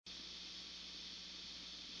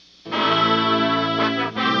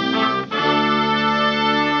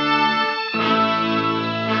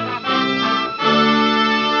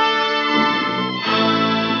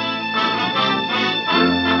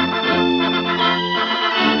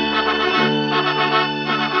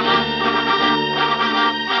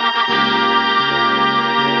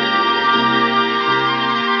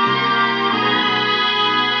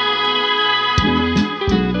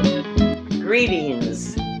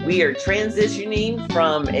We are transitioning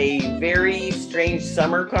from a very strange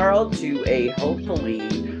summer, Carl, to a hopefully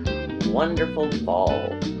wonderful fall.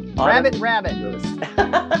 Rabbit. Rabbit.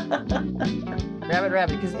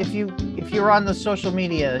 Because if you're on the social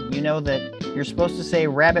media, you know that you're supposed to say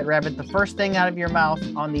rabbit, the first thing out of your mouth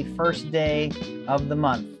on the first day of the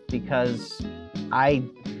month, because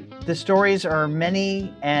the stories are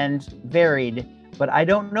many and varied, but I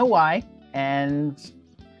don't know why. And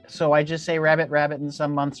so I just say rabbit, and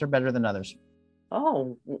some months are better than others.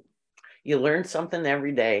 Oh, you learn something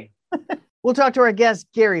every day. We'll talk to our guest,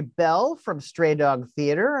 Gary Bell from Stray Dog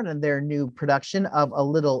Theater and their new production of A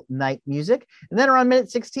Little Night Music. And then around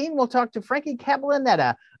minute 16, we'll talk to Frankie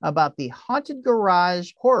Caballanetta about the Haunted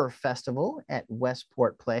Garage Horror Festival at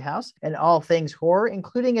Westport Playhouse and all things horror,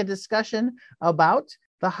 including a discussion about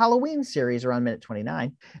the Halloween series around minute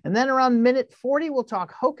 29. And then around minute 40, we'll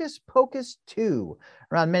talk Hocus Pocus 2.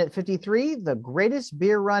 Around minute 53, the greatest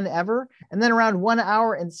beer run ever. And then around 1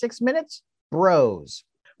 hour and 6 minutes, Bros.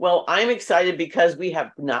 Well, I'm excited because we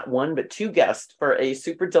have not one, but two guests for a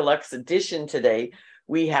super deluxe edition today.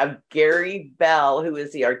 We have Gary Bell, who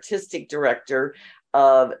is the artistic director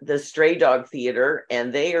of the Stray Dog Theater,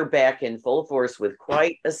 and they are back in full force with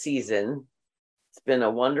quite a season. It's been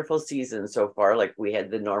a wonderful season so far. Like, we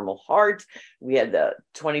had the Normal Heart, we had the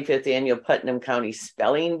 25th annual Putnam County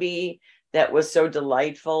Spelling Bee that was so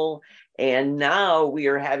delightful, and now we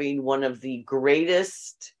are having one of the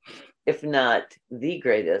greatest, if not the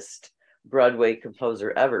greatest, Broadway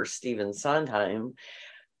composer ever, Stephen Sondheim,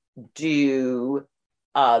 where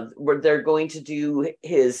they're going to do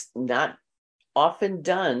his not often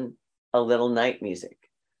done A Little Night Music.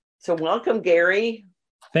 So welcome, Gary.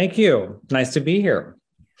 Thank you. Nice to be here.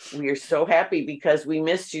 We are so happy because we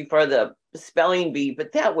missed you for the spelling bee,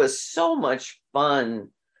 but that was so much fun.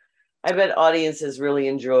 I bet audiences really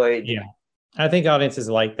enjoyed. Yeah. I think audiences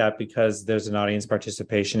like that because there's an audience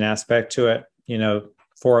participation aspect to it. You know,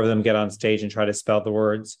 4 of them get on stage and try to spell the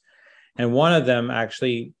words. And one of them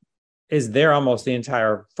actually is there almost the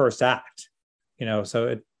entire first act. You know,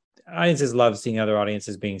 so audiences love seeing other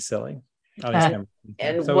audiences being silly.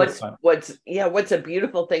 And so what's a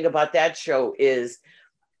beautiful thing about that show is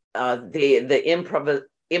the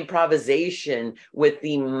improvisation with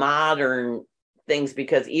the modern things,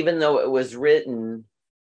 because even though it was written,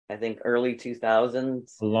 I think early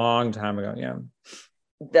 2000s. A long time ago, yeah.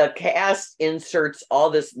 The cast inserts all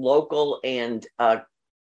this local and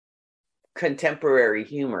contemporary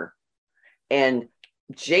humor. And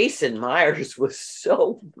Jason Myers was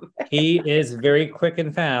so bad. He is very quick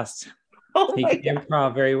and fast. Oh, he can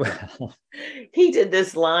improv very well. He did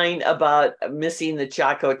this line about missing the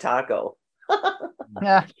Choco Taco.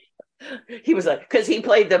 Yeah. He was like, because he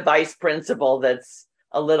played the vice principal that's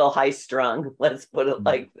a little high strung, let's put it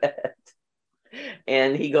like that.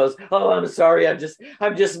 And he goes, "Oh, I'm sorry, I'm just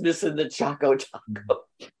missing the Choco Taco."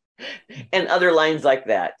 And other lines like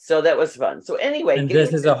that. So that was fun. So anyway, and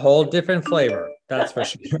this is a whole different flavor, that's for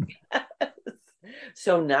sure.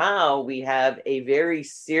 So now we have a very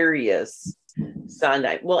serious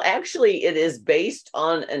Sondheim. Well, actually, it is based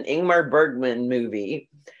on an Ingmar Bergman movie.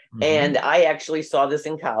 Mm-hmm. And I actually saw this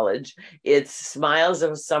in college. It's Smiles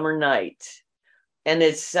of a Summer Night. And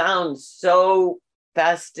it sounds so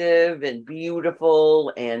festive and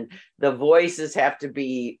beautiful, and the voices have to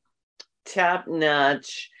be top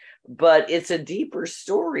notch, but it's a deeper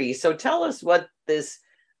story. So tell us what this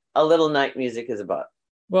A Little Night Music is about.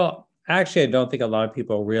 Well, actually, I don't think a lot of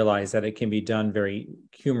people realize that it can be done very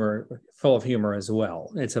full of humor as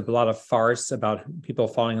well. It's a lot of farce about people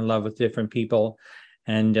falling in love with different people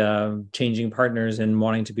and changing partners and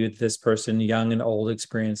wanting to be with this person, young and old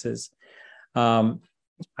experiences.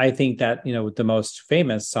 I think that, you know, the most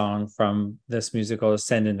famous song from this musical is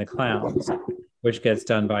Send in the Clowns, which gets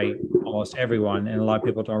done by almost everyone. And a lot of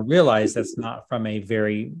people don't realize that's not from a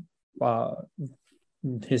very,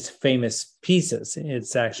 his famous pieces.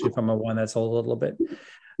 It's actually from one that's a little bit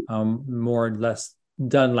more or less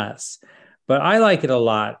done less. But I like it a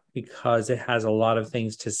lot because it has a lot of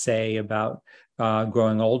things to say about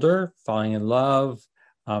growing older, falling in love,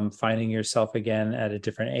 finding yourself again at a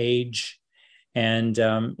different age. And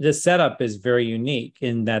the setup is very unique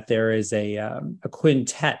in that there is a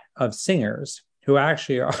quintet of singers who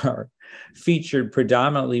actually are featured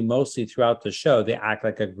predominantly mostly throughout the show. They act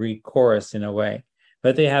like a Greek chorus in a way,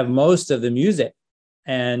 but they have most of the music.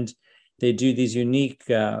 And they do these unique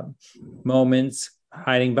moments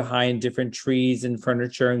hiding behind different trees and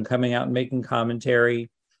furniture and coming out and making commentary.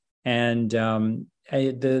 And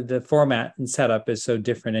the format and setup is so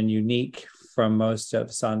different and unique from most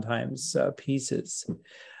of Sondheim's pieces.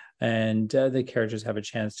 and the characters have a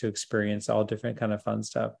chance to experience all different kind of fun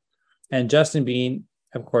stuff. And Justin Bean,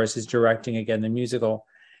 of course, is directing again the musical,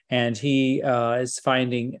 and he is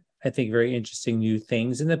finding, I think, very interesting new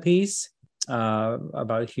things in the piece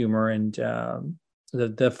about humor and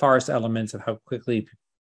the farce elements of how quickly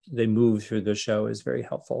they move through the show is very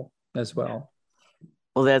helpful as well.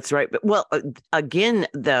 Well, that's right. But again,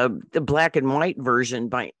 the black and white version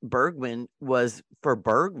by Bergman was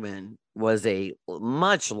a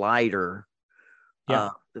much lighter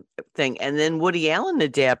thing, and then Woody Allen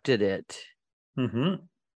adapted it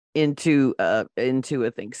into a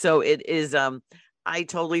thing. So it is. I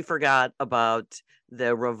totally forgot about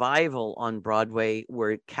the revival on Broadway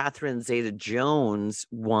where Catherine Zeta-Jones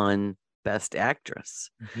won Best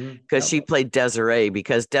Actress because she played Desiree,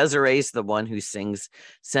 because Desiree's the one who sings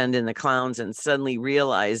Send in the Clowns and suddenly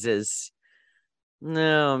realizes,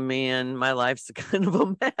 no, man, my life's kind of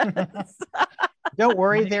a mess. Don't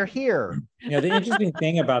worry, they're here. The interesting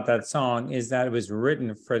thing about that song is that it was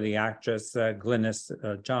written for the actress Glynis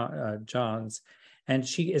Johns, and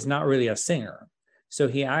she is not really a singer. So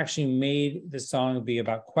he actually made the song be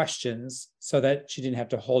about questions so that she didn't have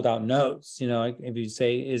to hold out notes. Like if you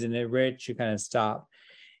say, isn't it rich? You kind of stop.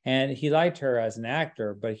 And he liked her as an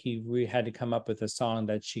actor, but we had to come up with a song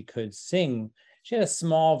that she could sing. She had a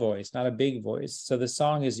small voice, not a big voice. So the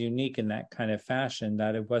song is unique in that kind of fashion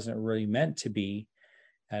that it wasn't really meant to be,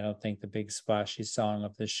 I don't think, the big splashy song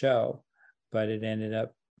of the show, but it ended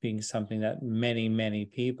up being something that many, many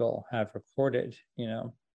people have recorded.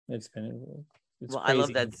 It's been... Well, I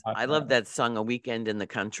love that. I love that song, "A Weekend in the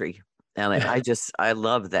Country," and I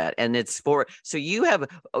love that. And it's for, so you have,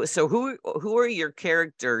 so who are your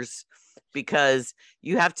characters? Because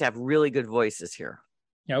you have to have really good voices here.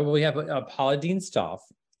 Well, we have Paula Dean Stoff,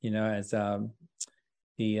 as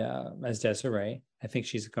Desiree. I think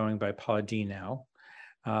she's going by Paula Dean now,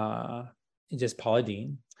 just Paula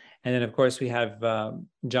Dean. And then of course we have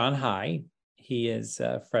John High. He is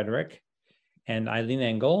Frederick, and Eileen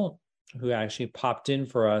Engel, who actually popped in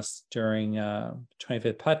for us during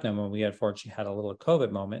 25th Putnam when we unfortunately had a little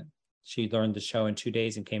COVID moment. She learned the show in 2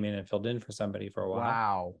 days and came in and filled in for somebody for a while.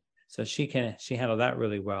 Wow. So she handled that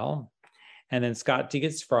really well. And then Scott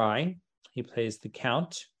Diggins Fry, he plays the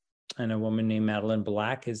Count, and a woman named Madeline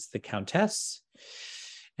Black is the Countess.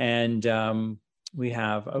 And we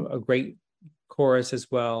have a great chorus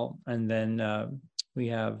as well. And then we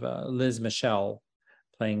have Liz Michelle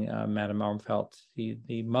playing Madame Armfeldt,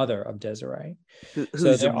 the mother of Desiree.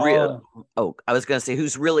 Who's real? I was going to say,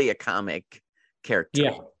 who's really a comic character.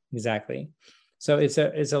 Yeah, exactly. So it's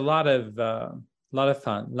a lot of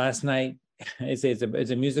fun. Last night, it's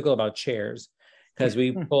a musical about chairs, because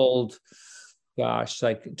we pulled,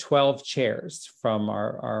 like 12 chairs from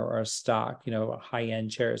our stock.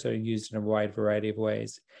 High-end chairs that are used in a wide variety of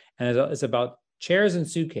ways, and it's about chairs and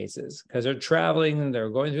suitcases because they're traveling and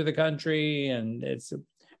they're going through the country, and it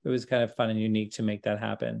was kind of fun and unique to make that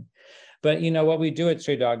happen. But what we do at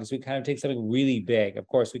Stray Dog is we kind of take something really big. Of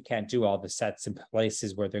course, we can't do all the sets and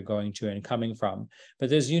places where they're going to and coming from, but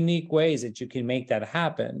there's unique ways that you can make that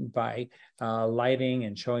happen by lighting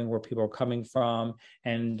and showing where people are coming from.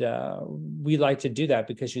 And we like to do that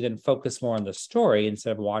because you then focus more on the story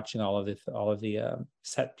instead of watching all of the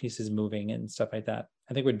set pieces moving and stuff like that.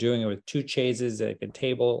 I think we're doing it with 2 chaises, like a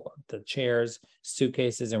table, the chairs,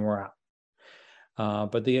 suitcases, and we're out.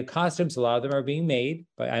 But the costumes, a lot of them are being made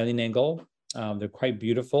by Eileen Engel. They're quite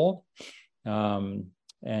beautiful, and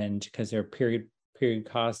because they're period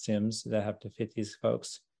costumes that have to fit these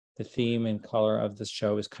folks. The theme and color of the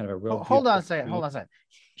show is kind of a real. Hold on a second.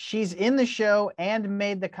 She's in the show and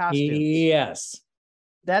made the costumes. Yes,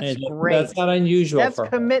 that's great. That's not unusual. That's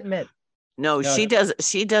commitment. No, she does.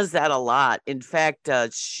 She does that a lot. In fact,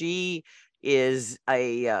 she is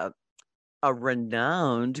a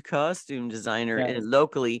renowned costume designer, and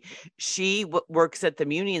locally. She works at the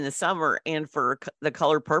Muni in the summer, and for The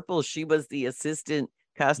Color Purple, she was the assistant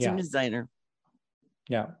costume designer.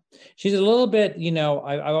 Yeah, she's a little bit,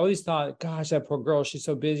 I've always thought, gosh, that poor girl, she's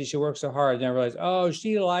so busy, she works so hard. And I realized, oh,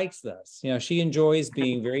 she likes this. She enjoys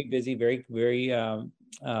being very busy, very, very,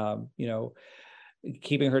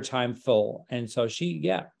 keeping her time full. And so she's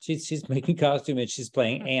making costume, and she's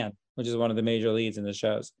playing Anne, which is one of the major leads in the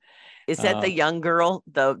shows. Is that the young girl,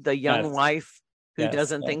 the young wife who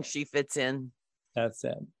doesn't think she fits in? That's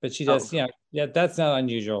it. But she does, that's not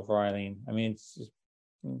unusual for Eileen. I mean,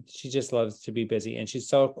 she just loves to be busy, and she's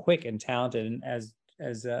so quick and talented. And as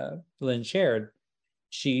Lynn shared,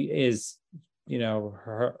 she is,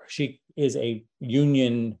 she is a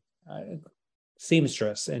union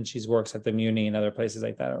seamstress, and she works at the Muni and other places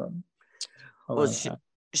like that. Well,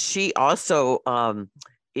 she also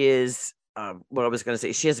is what I was going to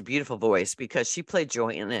say. She has a beautiful voice because she played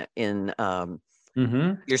Joanna in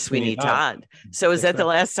Your Sweeney Todd. So is that the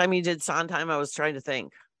last time you did Sondheim? I was trying to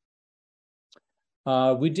think.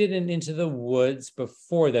 We did an Into the Woods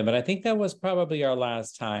before then, but I think that was probably our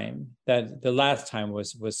last time. That the last time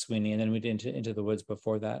was Sweeney, and then we did Into the Woods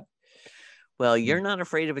before that. Well, you're not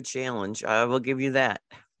afraid of a challenge. I will give you that.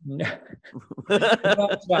 We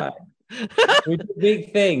do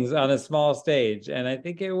big things on a small stage, and I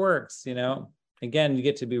think it works. Again, you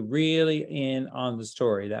get to be really in on the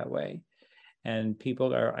story that way. And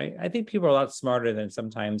people are, I think people are a lot smarter than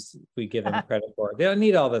sometimes we give them credit for. They don't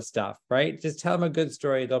need all this stuff, right? Just tell them a good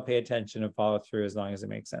story. They'll pay attention and follow through as long as it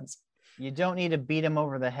makes sense. You don't need to beat them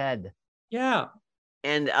over the head. Yeah.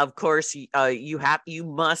 And of course, you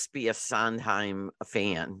must be a Sondheim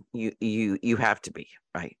fan. You have to be,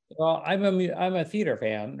 right? Well, I'm a theater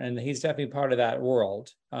fan, and he's definitely part of that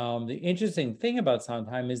world. The interesting thing about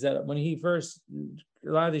Sondheim is that when a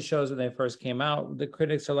lot of these shows when they first came out, the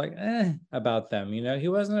critics are like, about them. He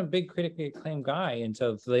wasn't a big critically acclaimed guy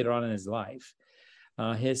until later on in his life.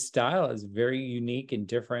 His style is very unique and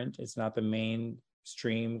different. It's not the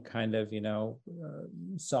mainstream kind of,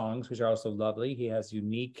 songs, which are also lovely. He has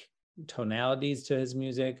unique tonalities to his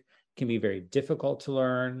music, can be very difficult to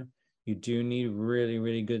learn. You do need really,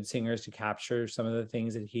 really good singers to capture some of the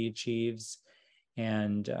things that he achieves.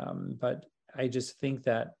 And, but I just think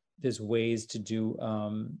that there's ways to do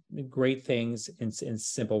great things in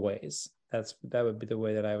simple ways. That would be the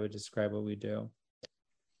way that I would describe what we do.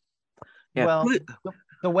 Yeah. Well,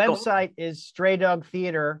 the website is Stray Dog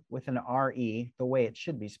Theater with an R-E, the way it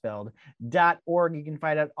should be spelled, .org. You can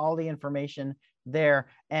find out all the information there.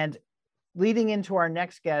 And leading into our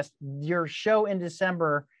next guest, your show in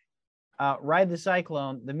December, Ride the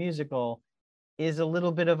Cyclone, the musical, is a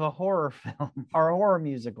little bit of a horror film or a horror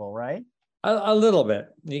musical, right? A little bit.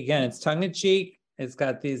 Again, it's tongue-in-cheek. It's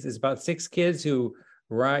about 6 kids who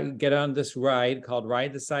get on this ride called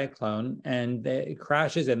Ride the Cyclone, and it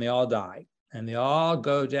crashes and they all die. And they all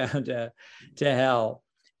go down to hell.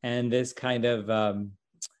 And this kind of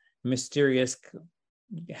mysterious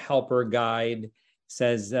helper guide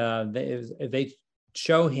says if they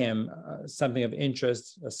show him something of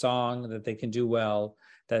interest, a song that they can do well,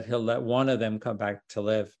 that he'll let one of them come back to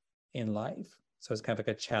live in life. So it's kind of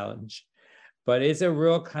like a challenge. But it's a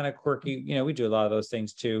real kind of quirky, we do a lot of those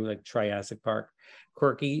things too, like Triassic Park,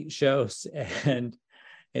 quirky shows. And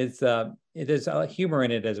there's humor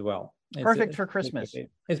in it as well. Perfect for Christmas.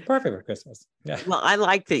 It's perfect for Christmas. Yeah. Well, I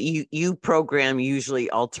like that you program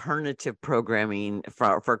usually alternative programming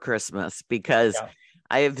for Christmas, because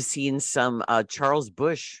I have seen some Charles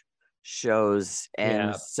Busch shows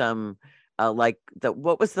and some like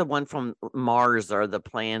what was the one from Mars or the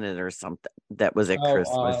planet or something that was at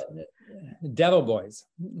Christmas? Devil Boys.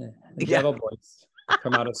 Devil Boys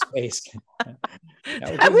come out of space.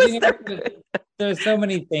 There's so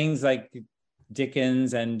many things like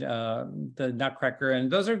Dickens and the Nutcracker,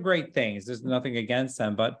 and those are great things. There's nothing against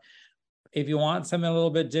them, but if you want something a little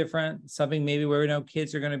bit different, something maybe where we know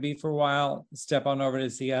kids are going to be for a while, step on over to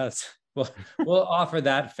see us. We'll offer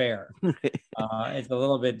that fare. It's a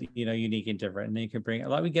little bit unique and different, and you can bring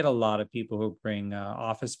we get a lot of people who bring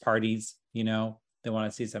office parties. They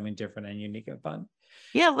want to see something different and unique and fun.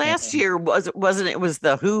 Yeah, last year wasn't it? It was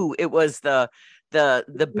the Who. It was the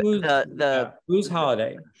Who's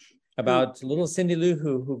Holiday, about little Cindy Lou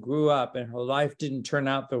who grew up and her life didn't turn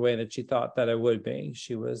out the way that she thought that it would be.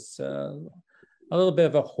 She was a little bit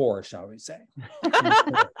of a whore, shall we say.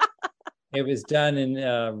 It was done in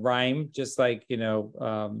rhyme, just like the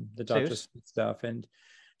Dr. Seuss stuff. And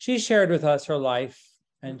she shared with us her life,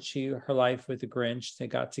 and her life with the Grinch. They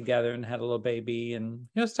got together and had a little baby, and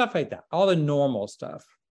stuff like that. All the normal stuff.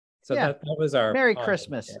 So that was our Merry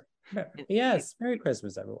Christmas. Yes, Merry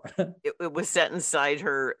Christmas, everyone. It was set inside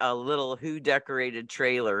her little Who decorated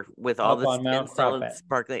trailer with all the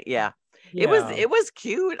sparkling. Yeah. It was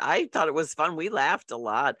cute. I thought it was fun. We laughed a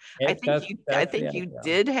lot. I think you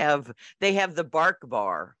did have. They have the Bark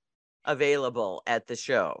Bar available at the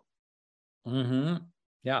show. Mm-hmm.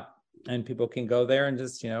 Yeah, and people can go there and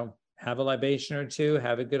just have a libation or two,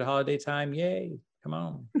 have a good holiday time. Yay! Come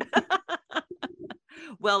on.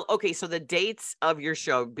 Well, okay. So the dates of your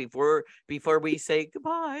show before we say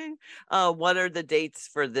goodbye, what are the dates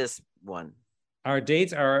for this one? Our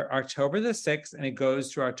dates are October the 6th, and it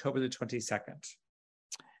goes to October the 22nd.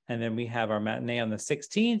 And then we have our matinee on the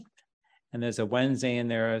 16th, and there's a Wednesday in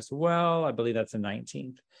there as well. I believe that's the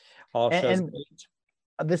 19th. All shows great.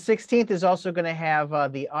 The 16th is also going to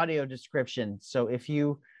have the audio description. So if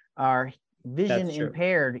you are vision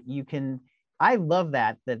impaired, you can I love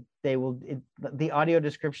that they will the audio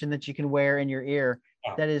description that you can wear in your ear.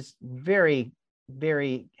 Yeah. That is very,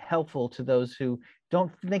 very helpful to those who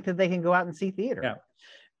don't think that they can go out and see theater. Yeah.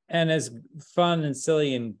 And as fun and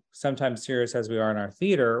silly and sometimes serious as we are in our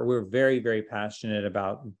theater, we're very, very passionate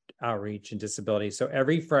about outreach and disability. So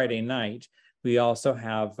every Friday night, we also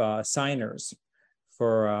have signers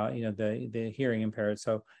for the hearing impaired.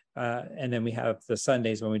 So and then we have the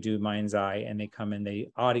Sundays when we do Mind's Eye, and they come in,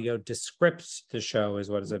 they audio descript the show is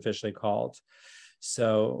what is officially called.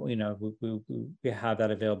 So, we have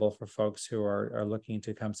that available for folks who are looking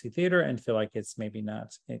to come see theater and feel like it's maybe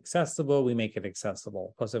not accessible. We make it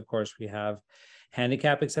accessible. Plus, of course, we have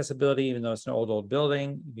handicap accessibility, even though it's an old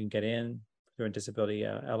building, you can get in through a disability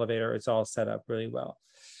elevator. It's all set up really well.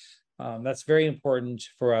 That's very important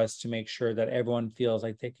for us to make sure that everyone feels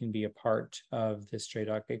like they can be a part of the Stray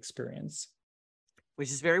Dog experience.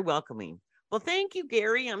 Which is very welcoming. Well, thank you,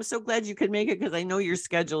 Gary. I'm so glad you could make it because I know your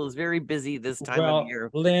schedule is very busy this time of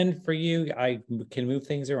year. Lynn, for you, I can move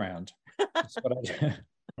things around. That's what I do.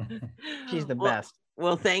 She's the best.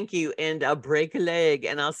 Well, thank you. And break a leg.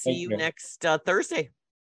 And I'll see you next Thursday.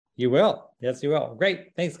 You will. Yes, you will.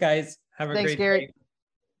 Great. Thanks, guys. Have a great Gary. day.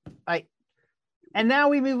 Bye. And now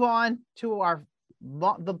we move on to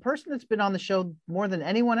the person that's been on the show more than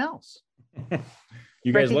anyone else.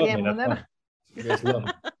 You guys love me. That's why. You guys love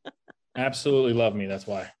me. Absolutely love me. That's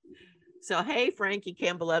why. So, hey, Frankie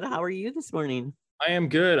Campbelletta, how are you this morning? I am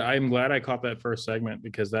good. I'm glad I caught that first segment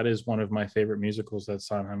because that is one of my favorite musicals that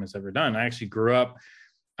Sondheim has ever done. I actually grew up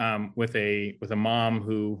with a mom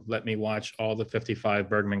who let me watch all the 55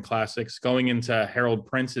 Bergman classics, going into Harold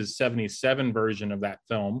Prince's 77 version of that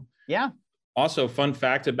film. Yeah. Also, fun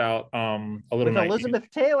fact about A Little Night,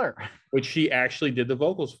 Elizabeth Taylor, which she actually did the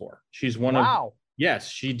vocals for. She's one of yes,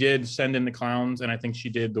 she did Send in the Clowns, and I think she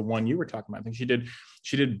did the one you were talking about. I think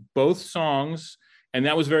she did both songs, and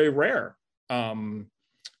that was very rare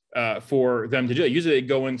for them to do it. Usually they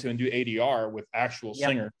go into and do ADR with actual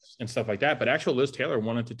singers and stuff like that, but actual Liz Taylor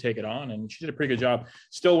wanted to take it on, and she did a pretty good job.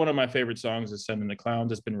 Still, one of my favorite songs is Send in the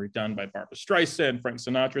Clowns. It's been redone by Barbra Streisand, Frank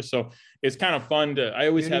Sinatra, so it's kind of fun to. I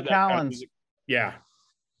always have that kind of music. Yeah,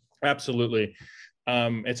 absolutely.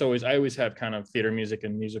 I always have kind of theater music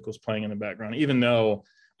and musicals playing in the background, even though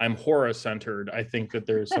I'm horror centered. I think that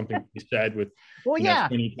there's something to be said with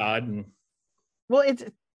Sweeney Todd and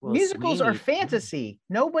musicals are fantasy.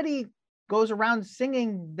 Nobody goes around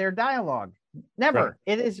singing their dialogue. Never. Right.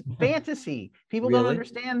 It is fantasy. People don't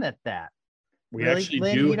understand that. We actually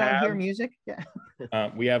Lynn, do. You don't hear music.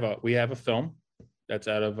 Yeah. We have a film that's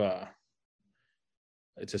out of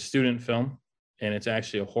it's a student film, and it's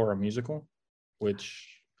actually a horror musical,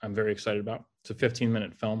 which I'm very excited about. It's a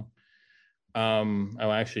 15-minute film.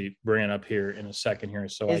 I'll actually bring it up here in a second here.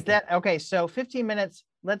 So okay? So 15 minutes.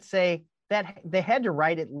 Let's say that they had to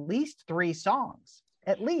write at least 3 songs,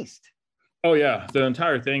 at least. Oh yeah, the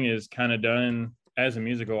entire thing is kind of done as a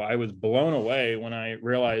musical. I was blown away when I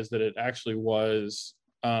realized that it actually was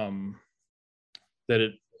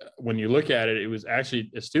when you look at it, it was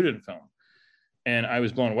actually a student film, and I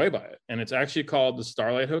was blown away by it. And it's actually called The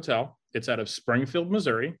Starlight Hotel. It's out of Springfield,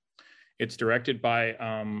 Missouri. It's directed by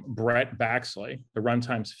Brett Baxley. The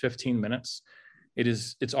runtime's 15 minutes.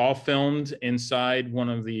 It's all filmed inside one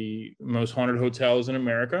of the most haunted hotels in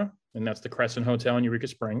America, and that's the Crescent Hotel in Eureka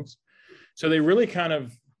Springs. So they really kind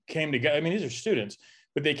of came together. I mean, these are students,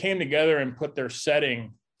 but they came together and put their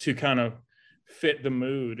setting to kind of fit the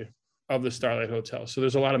mood of the Starlight Hotel. So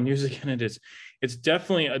there's a lot of music in it. It's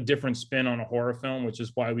definitely a different spin on a horror film, which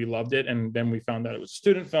is why we loved it. And then we found out it was a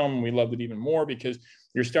student film, and we loved it even more because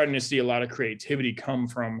you're starting to see a lot of creativity come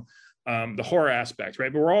from the horror aspect,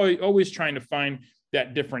 right? But we're always trying to find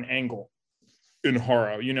that different angle in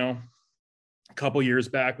horror. A couple years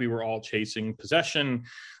back, we were all chasing possession.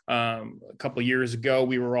 A couple years ago,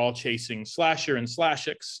 we were all chasing slasher and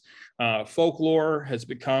slashix. Folklore has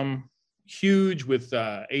become huge with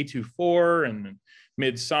A24 and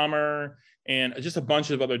Midsummer and just a bunch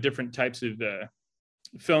of other different types of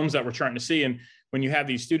films that we're trying to see. And when you have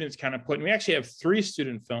these students kind of we actually have 3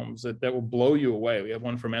 student films that will blow you away. We have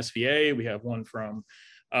one from SVA. We have one from,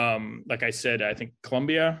 like I said, I think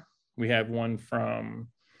Columbia. We have one from,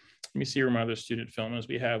 let me see where my other student film is.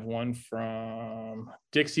 We have one from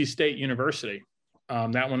Dixie State University.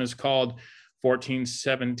 That one is called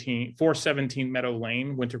 417 Meadow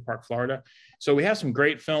Lane, Winter Park, Florida. So we have some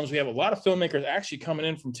great films. We have a lot of filmmakers actually coming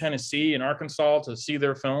in from Tennessee and Arkansas to see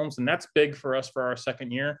their films. And that's big for us for our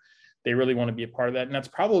second year. They really want to be a part of that. And that's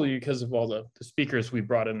probably because of all the speakers we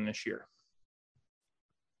brought in this year.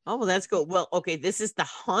 Oh, well, that's cool. Well, okay, this is the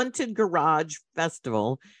Haunted Garage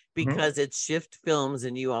Festival because it's Shift Films,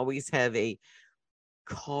 and you always have a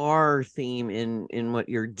car theme in what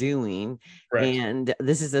you're doing. Correct. And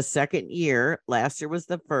this is the second year. Last year was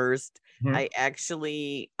the first. Mhm. I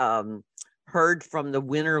actually heard from the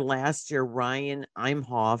winner last year, Ryan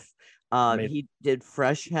Imhoff. Amazing. He did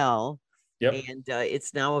Fresh Hell, Yep. and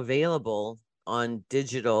it's now available on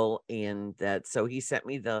digital, and that, so he sent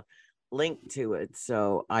me the link to it,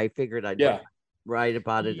 so I figured I'd Yeah. write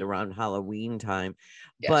about it around Halloween time.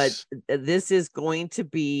 Yes. But this is going to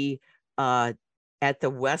be at the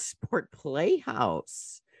Westport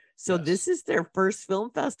Playhouse. So Yes. this is their first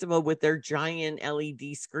film festival with their giant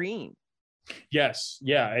LED screen. Yes.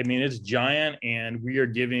 Yeah. I mean, it's giant, and we are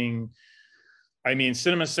giving. I mean,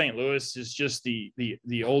 Cinema St. Louis is just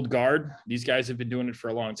the old guard. These guys have been doing it for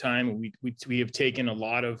a long time. We have taken a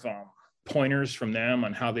lot of pointers from them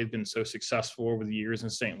on how they've been so successful over the years in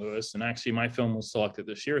St. Louis. And actually, my film was selected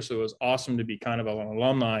this year, so it was awesome to be kind of an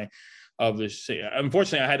alumni of this.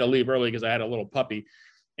 Unfortunately, I had to leave early because I had a little puppy,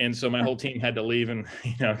 and so my whole team had to leave. And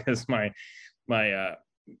because my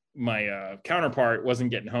counterpart wasn't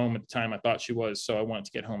getting home at the time I thought she was, so I wanted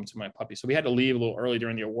to get home to my puppy. So we had to leave a little early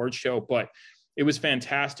during the award show, but it was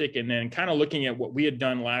fantastic. And then kind of looking at what we had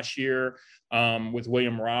done last year with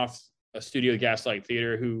William Roth, a studio Gaslight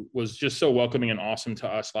Theater, who was just so welcoming and awesome to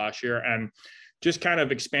us last year, and just kind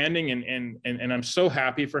of expanding. And I'm so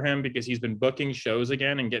happy for him because he's been booking shows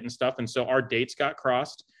again and getting stuff. And so our dates got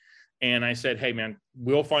crossed. And I said, hey, man,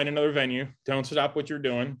 we'll find another venue. Don't stop what you're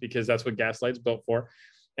doing, because that's what Gaslight's built for.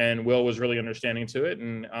 And Will was really understanding to it.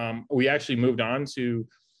 And we actually moved on to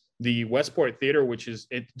the Westport Theater, which is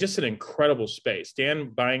just an incredible space. Dan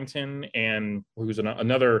Byington, and who's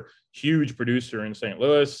another huge producer in St.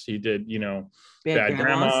 Louis. He did, Bad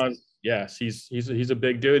Grandmas. Yes, he's a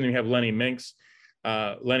big dude. And you have Lenny Minks.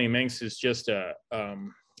 Lenny Minks is just a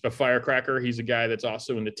firecracker. He's a guy that's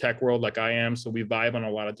also in the tech world like I am. So we vibe on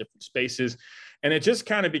a lot of different spaces. And it just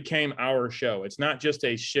kind of became our show. It's not just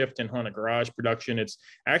a Shift and Haunted Garage production. It's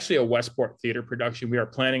actually a Westport Theater production. We are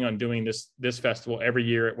planning on doing this festival every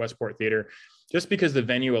year at Westport Theater, just because the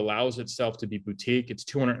venue allows itself to be boutique. It's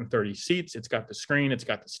 230 seats. It's got the screen. It's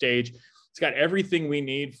got the stage. It's got everything we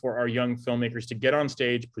need for our young filmmakers to get on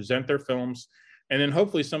stage, present their films, and then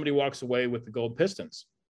hopefully somebody walks away with the gold pistons,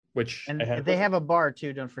 which they have a bar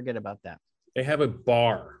too. Don't forget about that. They have a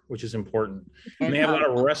bar, which is important. And they have a lot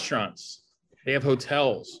of restaurants. They have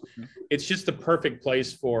hotels. It's just the perfect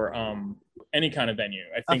place for any kind of venue.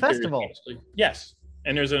 I think a festival. Yes.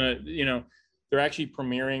 And there's they're actually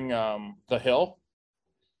premiering The Hill.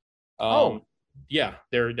 Yeah,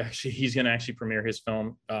 he's going to actually premiere his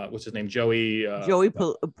film. What's his name? Joey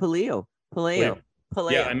Paleo.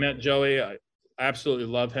 Yeah, I met Joey. I absolutely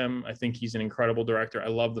love him. I think he's an incredible director. I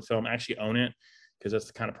love the film. I actually own it because that's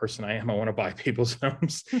the kind of person I am. I want to buy people's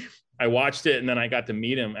films. I watched it, and then I got to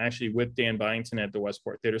meet him actually with Dan Byington at the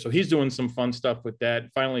Westport Theater. So he's doing some fun stuff with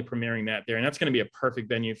that, finally premiering that there. And that's going to be a perfect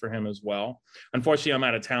venue for him as well. Unfortunately, I'm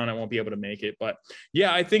out of town. I won't be able to make it. But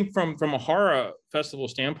yeah, I think from a horror festival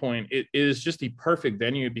standpoint, it is just the perfect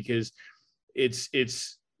venue because it's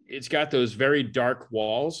got those very dark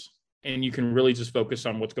walls, and you can really just focus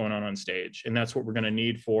on what's going on stage. And that's what we're going to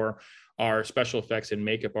need for our special effects and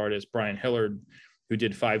makeup artist, Brian Hillard, who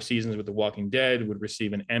did 5 seasons with The Walking Dead, would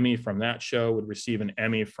receive an Emmy from that show, would receive an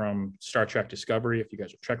Emmy from Star Trek Discovery, if you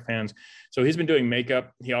guys are Trek fans. So he's been doing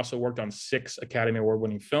makeup. He also worked on 6 Academy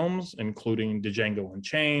Award-winning films, including Django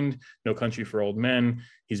Unchained, No Country for Old Men.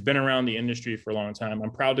 He's been around the industry for a long time.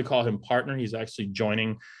 I'm proud to call him partner. He's actually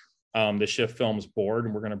joining the Shift Films board,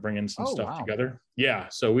 and we're going to bring in some stuff together. Yeah.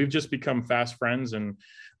 So we've just become fast friends, and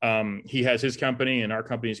he has his company and our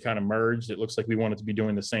company's kind of merged. It looks like we wanted to be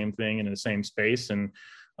doing the same thing in the same space, and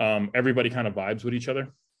everybody kind of vibes with each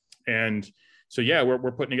other. And so, yeah,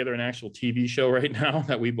 we're putting together an actual TV show right now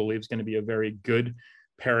that we believe is going to be a very good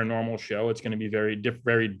paranormal show. It's going to be very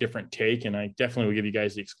different take. And I definitely will give you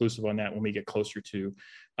guys the exclusive on that when we get closer to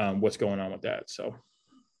what's going on with that. So.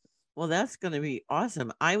 Well, that's going to be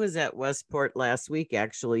awesome. I was at Westport last week,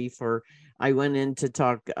 actually, I went in to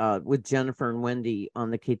talk with Jennifer and Wendy on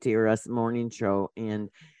the KTRS morning show, and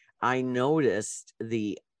I noticed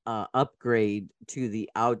the upgrade to the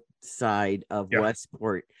outside of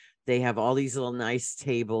Westport. They have all these little nice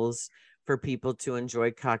tables for people to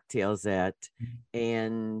enjoy cocktails at.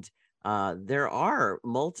 And there are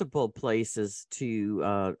multiple places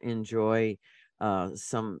to enjoy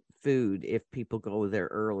some food if people go there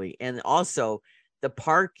early. And also the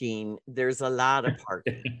parking, there's a lot of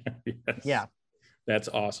parking. Yeah. That's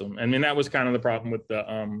awesome. I mean, that was kind of the problem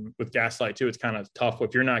with Gaslight too. It's kind of tough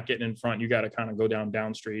if you're not getting in front. You got to kind of go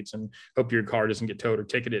down streets and hope your car doesn't get towed or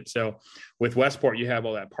ticketed. So with Westport, you have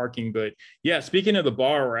all that parking. But yeah, speaking of the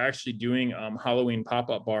bar, we're actually doing Halloween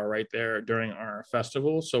pop-up bar right there during our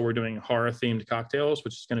festival. So we're doing horror themed cocktails,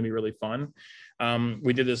 which is going to be really fun.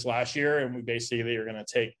 We did this last year, and we basically are going to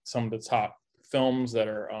take some of the top films that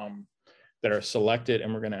are selected,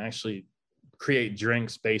 and we're going to actually create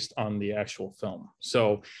drinks based on the actual film.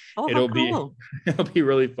 So it'll be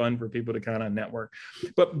really fun for people to kind of network.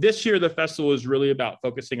 But this year, the festival is really about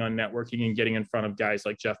focusing on networking and getting in front of guys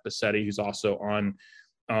like Jeff Bassetti, who's also on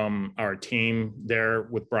our team there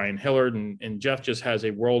with Brian Hillard. And Jeff just has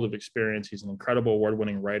a world of experience. He's an incredible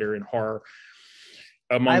award-winning writer in horror.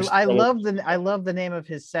 I love the name of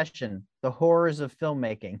his session, The Horrors of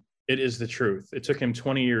Filmmaking. It is the truth. It took him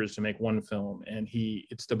 20 years to make one film, and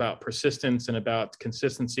it's about persistence and about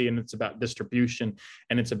consistency, and it's about distribution,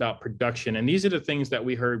 and it's about production. And these are the things that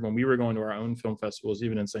we heard when we were going to our own film festivals,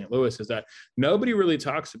 even in St. Louis, is that nobody really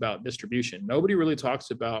talks about distribution. Nobody really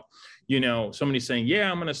talks about, somebody saying, yeah,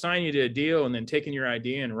 I'm going to sign you to a deal, and then taking your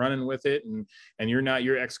idea and running with it, and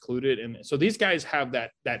you're excluded. And so these guys have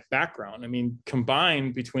that background. I mean,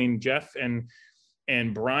 combined between Jeff and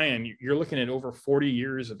Brian, you're looking at over 40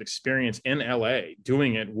 years of experience in LA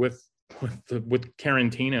doing it with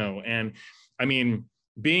Tarantino. And I mean,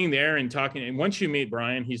 being there and talking, and once you meet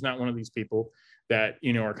Brian, he's not one of these people that,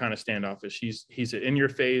 are kind of standoffish. He's an in your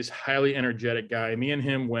face, highly energetic guy. Me and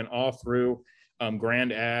him went all through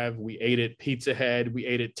Grand Ave. We ate at Pizza Head. We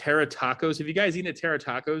ate at Terra Tacos. Have you guys eaten at Terra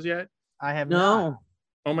Tacos yet? I have not.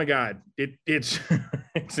 Oh my God. It's,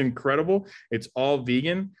 it's incredible. It's all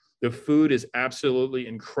vegan. The food is absolutely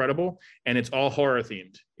incredible, and it's all horror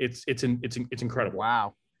themed. It's incredible.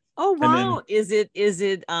 Wow. Oh wow! Is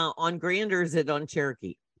it on Grand or is it on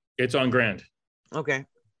Cherokee? It's on Grand. Okay.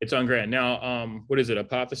 It's on Grand now. What is it?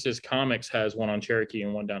 Apotheosis Comics has one on Cherokee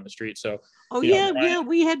and one down the street. So. Brian,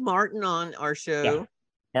 we had Martin on our show. Yeah.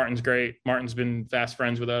 Martin's great. Martin's been fast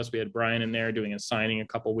friends with us. We had Brian in there doing a signing a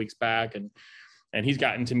couple weeks back, and he's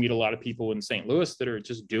gotten to meet a lot of people in St. Louis that are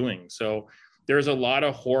just doing so. There's a lot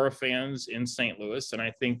of horror fans in St. Louis. And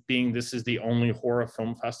I think this is the only horror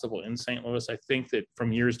film festival in St. Louis, I think that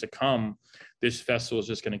from years to come, this festival is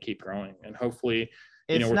just going to keep growing. And hopefully,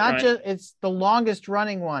 it's the longest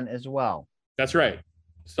running one as well. That's right.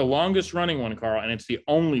 It's the longest running one, Carl, and it's the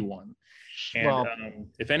only one. And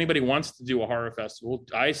if anybody wants to do a horror festival,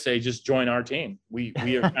 I say just join our team. We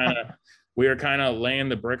are kind of laying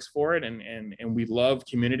the bricks for it. And we love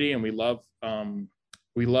community, and we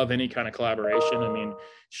love any kind of collaboration. I mean,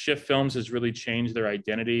 Shift Films has really changed their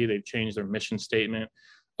identity. They've changed their mission statement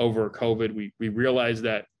over COVID. We realized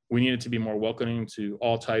that we needed to be more welcoming to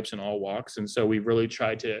all types and all walks. And so we've really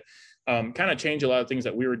tried to kind of change a lot of things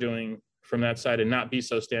that we were doing from that side, and not be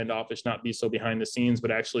so standoffish, not be so behind the scenes,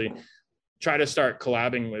 but actually try to start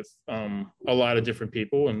collabing with a lot of different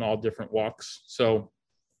people in all different walks. So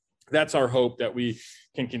that's our hope, that we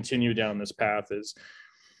can continue down this path. Is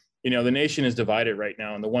the nation is divided right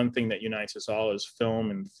now, and the one thing that unites us all is film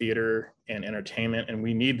and theater and entertainment, and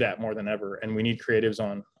we need that more than ever. And we need creatives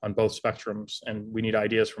on both spectrums, and we need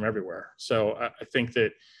ideas from everywhere. So I think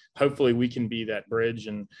that hopefully we can be that bridge,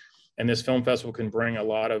 and this film festival can bring a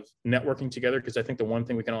lot of networking together, because I think the one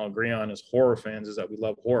thing we can all agree on as horror fans is that we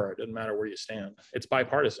love horror. It doesn't matter where you stand. It's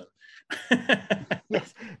bipartisan.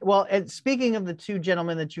 Yes. Well, and speaking of the two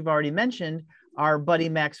gentlemen that you've already mentioned, our buddy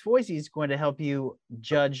Max Foisey is going to help you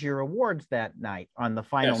judge your awards that night on the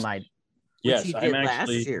final night. Yes, he did last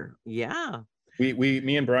year. Yeah.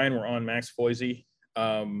 Me and Brian were on Max Foisey,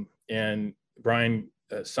 and Brian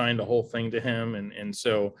signed the whole thing to him. And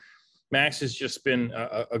so Max has just been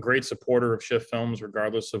a great supporter of Shift Films,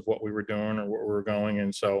 regardless of what we were doing or where we were going.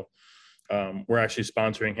 And so we're actually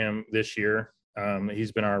sponsoring him this year.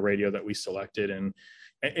 He's been our radio that we selected. And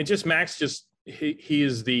just Max, he's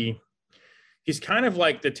kind of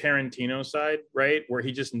like the Tarantino side, right? Where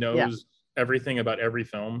he just knows everything about every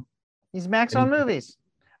film. He's Max on movies.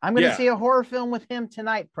 I'm going to see a horror film with him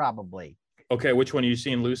tonight, probably. Okay. Which one are you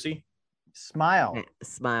seeing, Lucy? Smile.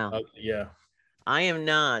 Yeah. I am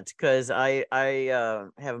not, because I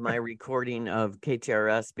have my recording of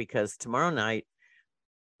KTRS, because tomorrow night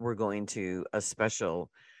we're going to a special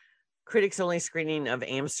critics only screening of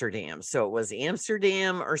Amsterdam. So it was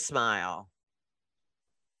Amsterdam or Smile.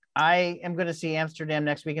 I am going to see Amsterdam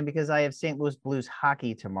next weekend because I have St. Louis Blues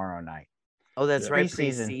hockey tomorrow night. Oh, that's right.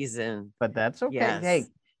 Preseason. But that's okay. Yes. Hey,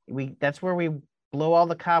 that's where we blow all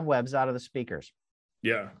the cobwebs out of the speakers.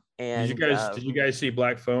 Yeah. And did you guys see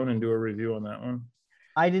Black Phone and do a review on that one?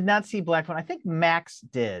 I did not see Black Phone. I think Max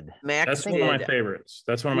did. Max That's one of my did. favorites.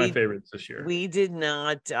 That's one of my We- favorites this year. We did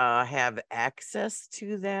not have access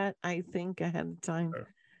to that, I think, ahead of time. Sure.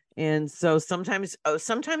 And so sometimes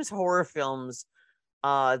horror films,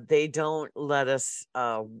 they don't let us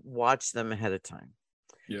watch them ahead of time.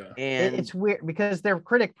 Yeah. And It's weird because they're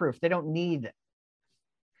critic proof. They don't need.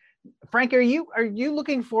 Frank, are you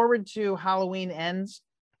looking forward to Halloween Ends?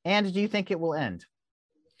 And do you think it will end?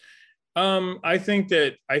 I think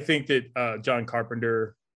that John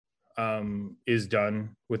Carpenter is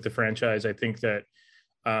done with the franchise. I think that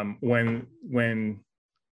when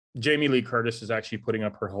Jamie Lee Curtis is actually putting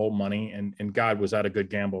up her whole money, and God, was that a good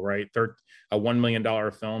gamble, right? A $1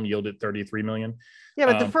 million film yielded $33 million. Yeah,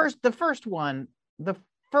 but the first one.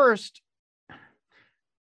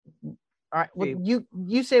 All right, well,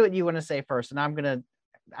 you say what you want to say first, and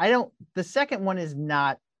the second one is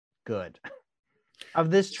not good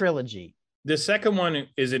of this trilogy. The second one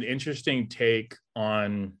is an interesting take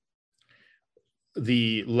on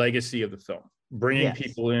the legacy of the film, bringing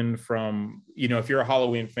people in from, if you're a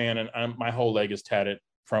Halloween fan, and my whole leg is tatted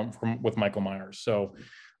from with Michael Myers. So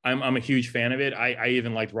I'm a huge fan of it. I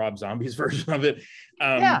even liked Rob Zombie's version of it.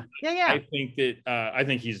 Yeah. I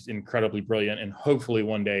think he's incredibly brilliant, and hopefully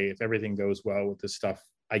one day, if everything goes well with this stuff,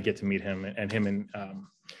 I get to meet him and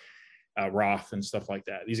Roth and stuff like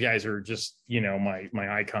that. These guys are just, my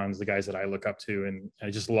icons, the guys that I look up to, and I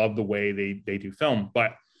just love the way they do film.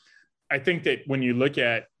 But I think that when you look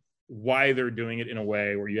at why they're doing it in a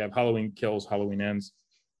way where you have Halloween Kills, Halloween Ends,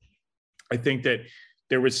 I think that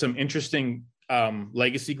there was some interesting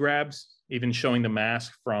legacy grabs, even showing the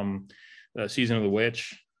mask from Season of the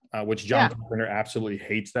Witch, which John Carpenter absolutely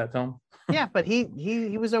hates that film. Yeah, but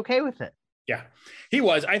he was okay with it. Yeah, he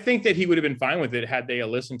was. I think that he would have been fine with it had they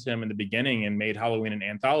listened to him in the beginning and made Halloween an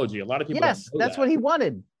anthology. A lot of people that's what he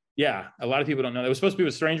wanted. Yeah, a lot of people don't know. It was supposed to be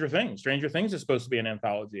with Stranger Things. Stranger Things is supposed to be an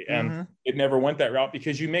anthology, and it never went that route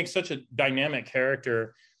because you make such a dynamic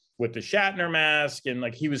character with the Shatner mask, and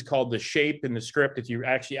like he was called the Shape in the script.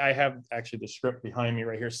 I have the script behind me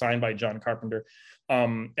right here, signed by John Carpenter,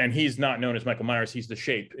 and he's not known as Michael Myers. He's the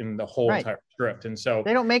Shape in the whole entire script, and so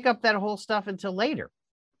they don't make up that whole stuff until later.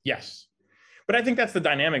 Yes. But I think that's the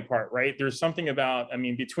dynamic part, right? There's something about,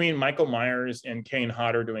 between Michael Myers and Kane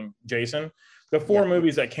Hodder doing Jason, the four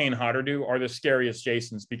movies that Kane Hodder do are the scariest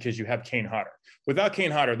Jasons because you have Kane Hodder. Without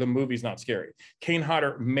Kane Hodder, the movie's not scary. Kane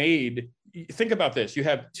Hodder think about this. You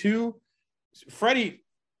have Freddy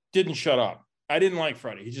didn't shut up. I didn't like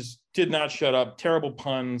Freddy. He just did not shut up. Terrible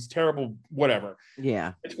puns, terrible whatever.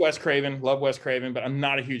 Yeah. It's Wes Craven, love Wes Craven, but I'm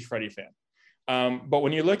not a huge Freddy fan. But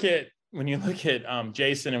when you look at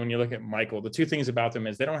Jason and when you look at Michael, the two things about them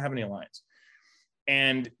is they don't have any lines.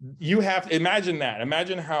 And you have to imagine that.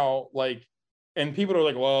 Imagine how and people are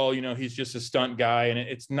like, well, he's just a stunt guy. And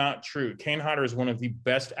it's not true. Kane Hodder is one of the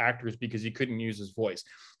best actors because he couldn't use his voice.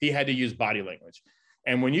 He had to use body language.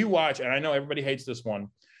 And when you watch, and I know everybody hates this one,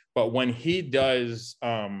 but when he does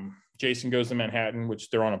Jason Goes to Manhattan, which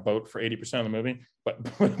they're on a boat for 80% of the movie, but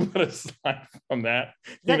aside from that,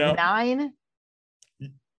 Is that 9?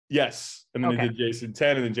 Yes. And then they did Jason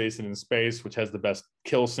 10 and then Jason in Space, which has the best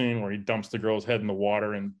kill scene where he dumps the girl's head in the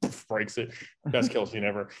water and breaks it. Best kill scene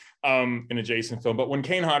ever in a Jason film. But when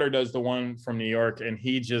Kane Hodder does the one from New York and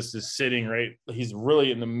he just is sitting he's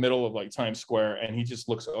really in the middle of Times Square and he just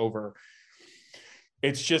looks over.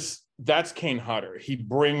 It's just, that's Kane Hodder. He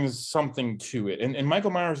brings something to it. And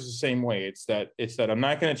Michael Myers is the same way. It's that I'm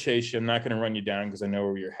not going to chase you. I'm not going to run you down because I know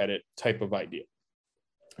where you're headed type of idea.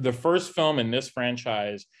 The first film in this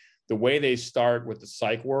franchise, the way they start with the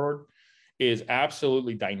psych ward is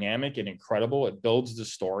absolutely dynamic and incredible. It builds the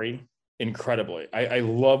story incredibly. I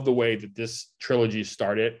love the way that this trilogy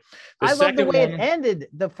started. I love the way it ended.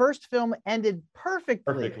 The first film ended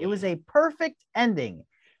perfectly. It was a perfect ending.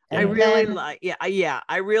 I really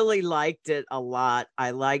liked it a lot.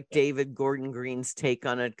 I liked David Gordon Green's take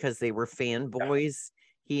on it because they were fanboys.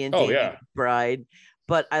 He and David McBride.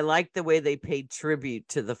 But I liked the way they paid tribute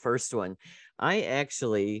to the first one. I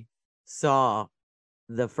actually saw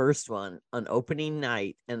the first one on opening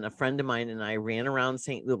night, and a friend of mine and I ran around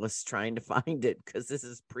St. Louis trying to find it because this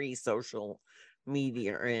is pre-social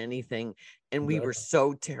media or anything, and we were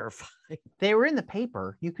so terrified. They were in the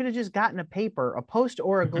paper. You could have just gotten a paper, a Post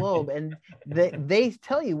or a Globe, and they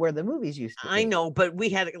tell you where the movies used to be. I know, but we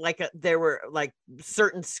had there were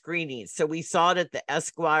certain screenings, so we saw it at the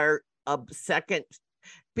Esquire second,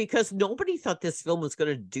 because nobody thought this film was going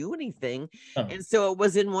to do anything. And so it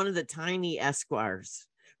was in one of the tiny Esquires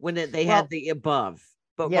when they had the above.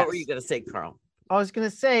 But what were you going to say, Carl? I was going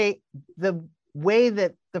to say the way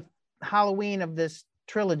that the Halloween of this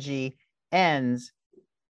trilogy ends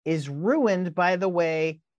is ruined by the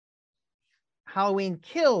way Halloween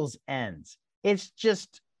Kills ends. It's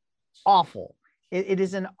just awful. It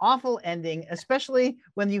is an awful ending, especially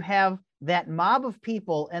when you have that mob of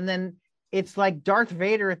people, and then it's like Darth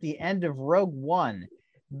Vader at the end of Rogue One.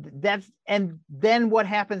 And then what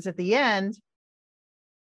happens at the end,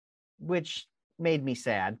 which made me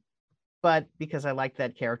sad, but because I liked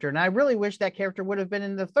that character, and I really wish that character would have been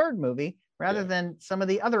in the third movie rather than some of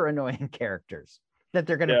the other annoying characters that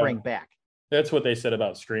they're going to bring back. That's what they said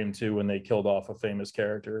about Scream too, when they killed off a famous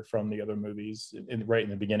character from the other movies right in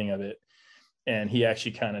the beginning of it. And he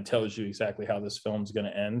actually kind of tells you exactly how this film's going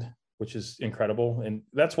to end, which is incredible. And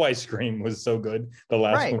that's why Scream was so good. The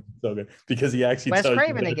last one was so good, because he actually Wes tells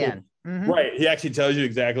Craven you again. Mm-hmm. Right. He actually tells you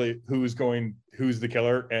exactly who's the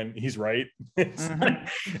killer, and he's right. and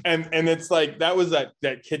it's like, that was that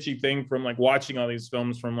kitschy thing from like watching all these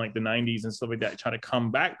films from like the 90s and stuff like that, trying to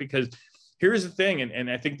come back. Because here's the thing,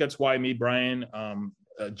 and I think that's why me, Brian,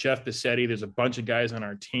 Jeff Bassetti, there's a bunch of guys on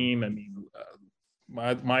our team. I mean,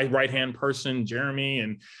 my right-hand person, Jeremy,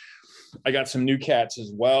 and I got some new cats as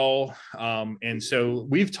well. And so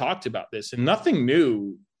we've talked about this, and nothing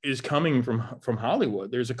new is coming from Hollywood.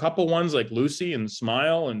 There's a couple ones like Lucy and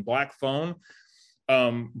Smile and Black Phone.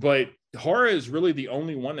 But horror is really the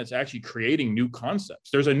only one that's actually creating new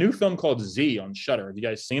concepts. There's a new film called Z on Shudder. Have you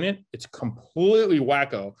guys seen it? It's completely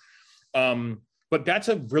wacko. But that's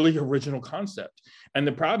a really original concept. And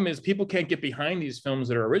the problem is people can't get behind these films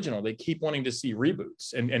that are original. They keep wanting to see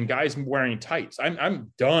reboots and guys wearing tights.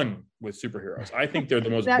 I'm done with superheroes. I think they're the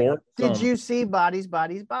most boring. Did you see Bodies,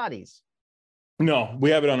 Bodies, Bodies? No, we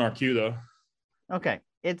have it on our queue though. Okay.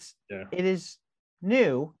 It is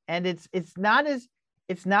new, and it's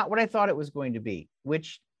not what I thought it was going to be,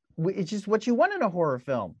 which it's just what you want in a horror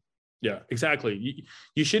film. Yeah, exactly.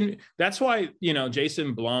 You shouldn't. That's why,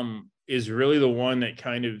 Jason Blum is really the one that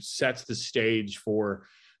kind of sets the stage for,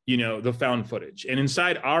 the found footage. And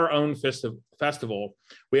inside our own festival,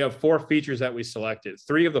 we have 4 features that we selected.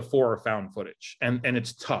 3 of the 4 are found footage. And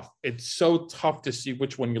it's tough. It's so tough to see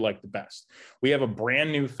which one you like the best. We have a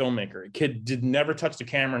brand new filmmaker. A kid never touched a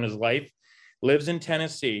camera in his life, lives in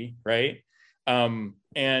Tennessee, right?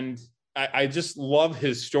 And I just love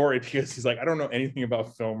his story, because he's like, I don't know anything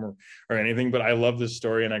about film or anything, but I love this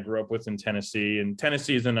story. And I grew up in Tennessee, and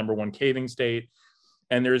Tennessee is the #1 caving state.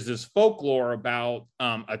 And there's this folklore about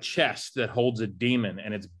a chest that holds a demon,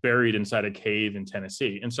 and it's buried inside a cave in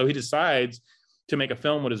Tennessee. And so he decides to make a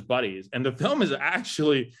film with his buddies. And the film is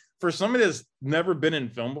actually, for somebody that's never been in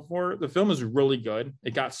film before, the film is really good.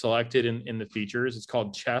 It got selected in the features. It's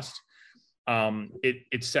called Chest.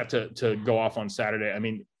 It's set to go off on Saturday. I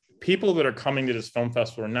mean, people that are coming to this film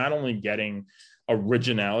festival are not only getting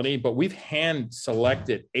originality, but we've hand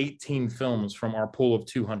selected 18 films from our pool of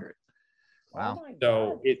 200. Wow. Oh my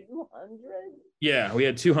So God, 200? Yeah, we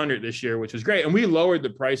had 200 this year, which was great. And we lowered the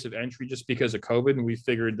price of entry just because of COVID. And we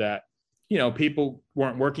figured that, people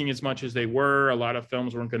weren't working as much as they were. A lot of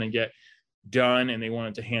films weren't going to get done, and they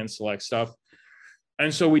wanted to hand select stuff.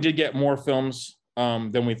 And so we did get more films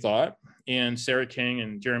than we thought. And Sarah King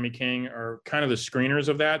and Jeremy King are kind of the screeners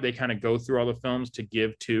of that. They kind of go through all the films to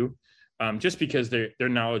give to, just because their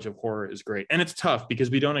knowledge of horror is great. And it's tough because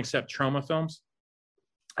we don't accept trauma films.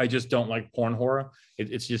 I just don't like porn horror.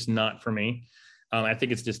 It's just not for me. I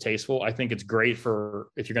think it's distasteful. I think it's great for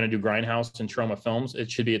if you're going to do Grindhouse and trauma films,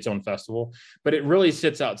 it should be its own festival. But it really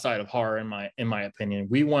sits outside of horror, in my opinion.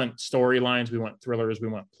 We want storylines, we want thrillers, we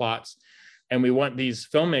want plots, and we want these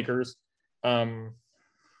filmmakers.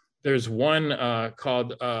 There's one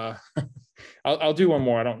called, I'll do one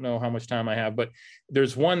more. I don't know how much time I have, but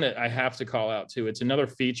there's one that I have to call out to. It's another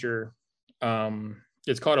feature.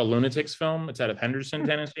 It's called a Lunatics film. It's out of Henderson,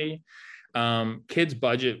 Tennessee. Kids'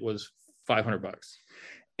 budget was $500.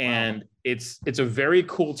 And it's a very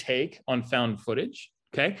cool take on found footage.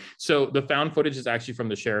 Okay. So the found footage is actually from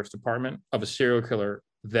the sheriff's department of a serial killer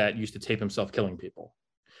that used to tape himself killing people.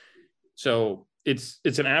 So it's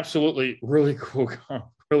an absolutely really cool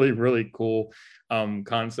really cool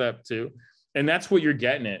concept too, and that's what you're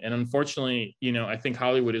getting at. And unfortunately, I think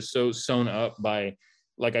Hollywood is so sewn up by,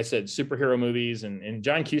 like I said, superhero movies, and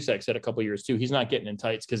John Cusack said a couple of years too, he's not getting in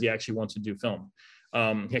tights because he actually wants to do film.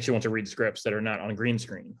 He actually wants to read scripts that are not on a green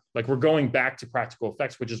screen. Like, we're going back to practical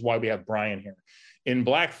effects, which is why we have Brian here. In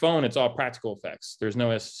Black Phone, it's all practical effects. There's no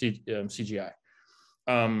CGI.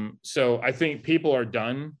 So I think people are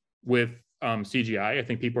done with CGI. I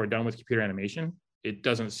think people are done with computer animation. It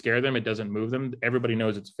doesn't scare them. It doesn't move them. Everybody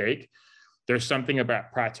knows it's fake. There's something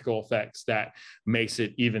about practical effects that makes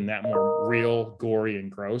it even that more real, gory,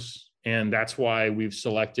 and gross. And that's why we've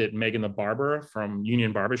selected Megan the Barber from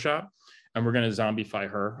Union Barbershop and we're going to zombify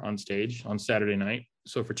her on stage on Saturday night.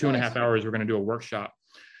 So for 2.5 hours, we're going to do a workshop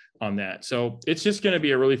on that. So it's just going to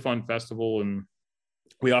be a really fun festival. And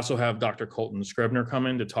we also have Dr. Colton Scribner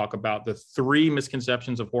coming to talk about the 3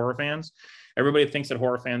 misconceptions of horror fans. Everybody thinks that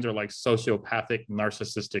horror fans are like sociopathic,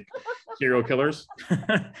 narcissistic serial killers.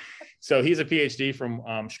 So he's a PhD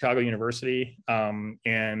from Chicago University and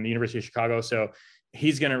the University of Chicago. So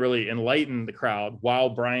he's going to really enlighten the crowd while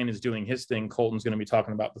Brian is doing his thing. Colton's going to be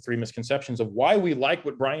talking about the 3 misconceptions of why we like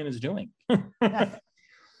what Brian is doing.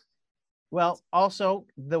 Well, also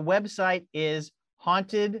the website is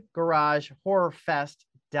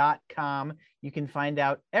hauntedgaragehorrorfest.com. You can find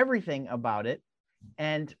out everything about it.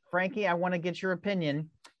 And Frankie, I want to get your opinion.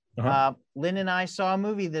 Lynn and I saw a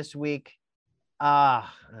movie this week that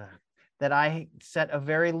I set a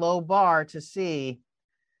very low bar to see.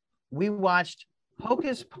 We watched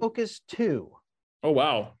Hocus Pocus 2. Oh,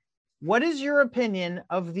 wow. What is your opinion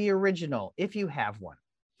of the original, if you have one?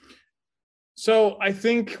 So I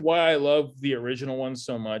think why I love the original one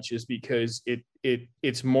so much is because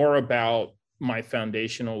it's more about my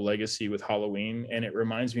foundational legacy with Halloween, and it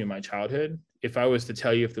reminds me of my childhood. If I was to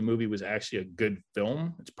tell you if the movie was actually a good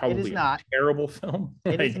film, it's probably a terrible film.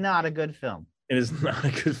 It is not a good film. It is not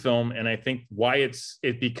a good film, and I think why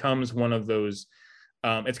it becomes one of those.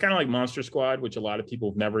 It's kind of like Monster Squad, which a lot of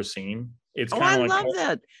people have never seen. It's kind of I love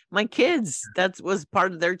that. My kids, that was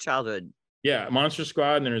part of their childhood. Yeah, Monster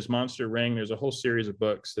Squad, and there's Monster Ring. There's a whole series of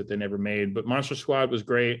books that they never made, but Monster Squad was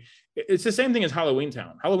great. It's the same thing as Halloween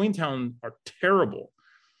Town. Halloween Town are terrible,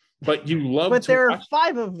 but you love. But there are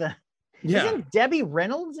 5 of them. Yeah. Isn't Debbie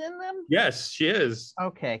Reynolds in them? Yes, she is.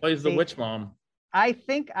 Okay. Plays the witch mom. I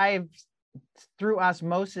think I've, through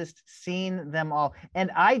osmosis, seen them all, and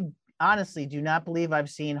I honestly do not believe I've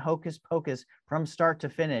seen Hocus Pocus from start to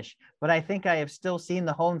finish, but I think I have still seen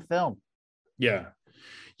the whole film. Yeah.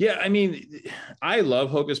 Yeah, I mean, I love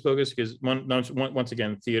Hocus Pocus because once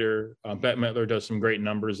again, theater. Bette Midler does some great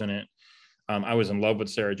numbers in it. I was in love with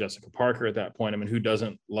Sarah Jessica Parker at that point. I mean, who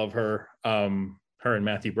doesn't love her? Her and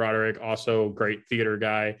Matthew Broderick, also great theater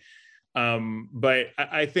guy. But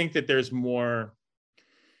I think that there's more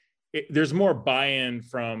buy-in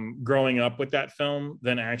from growing up with that film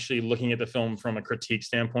than actually looking at the film from a critique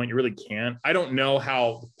standpoint. You really can't. I don't know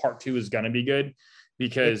how part 2 is going to be good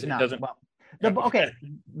because it doesn't. Well,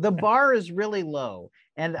 the bar is really low,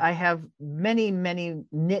 and I have many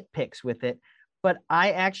nitpicks with it, but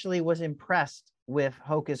I actually was impressed with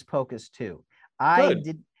Hocus Pocus 2.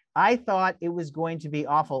 I thought it was going to be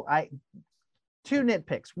awful. 2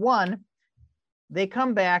 nitpicks. One, they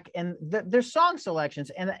come back and their song selections,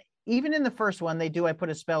 and even in the first one, they do I Put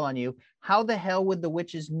a Spell on You. How the hell would the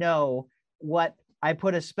witches know what I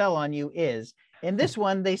Put a Spell on You is? In this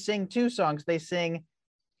one, they sing 2 songs. They sing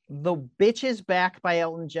The Bitch Is Back by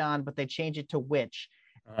Elton John, but they change it to Witch.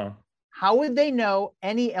 How would they know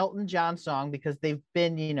any Elton John song because they've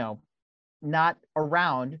been, not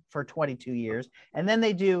around for 22 years? And then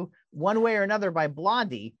they do One Way or Another by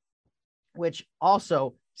Blondie, which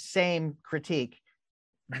also same critique.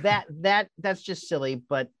 That's just silly,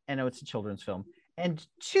 but I know it's a children's film. And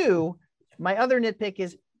 2, my other nitpick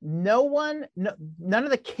is none of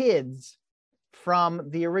the kids from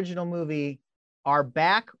the original movie are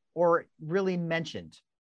back or really mentioned,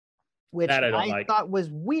 which I thought was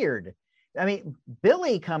weird. I mean,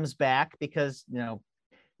 Billy comes back because,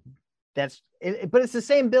 that's it, but it's the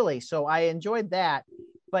same Billy. So I enjoyed that,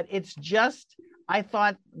 but it's just, I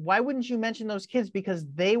thought, why wouldn't you mention those kids? Because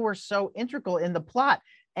they were so integral in the plot.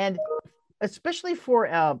 And especially for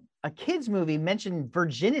a kid's movie, mention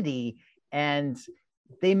virginity, and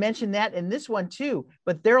they mentioned that in this one too,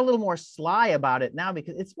 but they're a little more sly about it now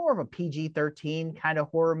because it's more of a PG-13 kind of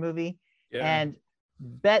horror movie. Yeah. And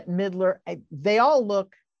Bette Midler, they all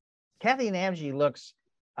look, Kathy Namji looks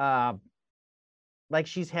like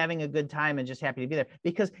she's having a good time and just happy to be there,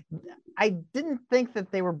 because I didn't think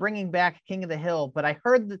that they were bringing back King of the Hill, but I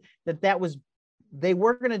heard that was, they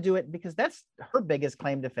were going to do it because that's her biggest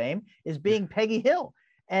claim to fame, is being Peggy Hill.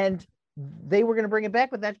 And they were going to bring it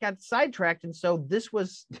back, but that got sidetracked. And so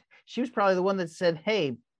she was probably the one that said,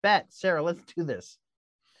 hey, Bette, Sarah, let's do this.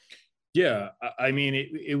 Yeah. I mean,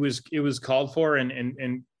 it was called for,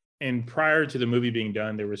 and prior to the movie being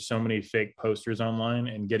done, there were so many fake posters online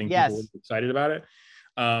and getting people excited about it.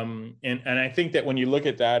 And I think that when you look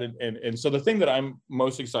at that, and so the thing that I'm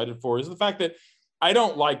most excited for is the fact that I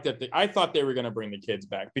don't like that. I thought they were going to bring the kids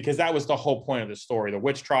back because that was the whole point of the story, the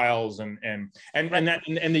witch trials, and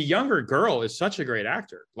the younger girl is such a great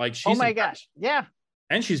actor. Like, she's, oh my gosh, yeah,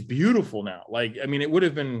 and she's beautiful now. Like, I mean, it would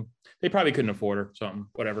have been, they probably couldn't afford her, something,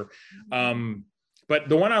 whatever. But But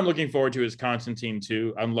the one I'm looking forward to is Constantine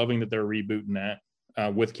 2. I'm loving that they're rebooting that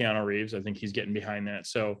with Keanu Reeves. I think he's getting behind that.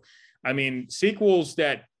 So, I mean, sequels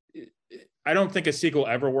that I don't think a sequel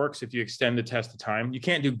ever works if you extend the test of time. You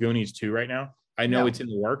can't do Goonies 2 right now. I know it's in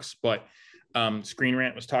the works, but Screen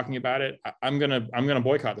Rant was talking about it. I'm gonna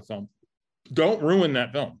boycott the film. Don't ruin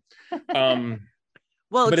that film.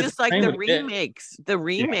 Well, but just like the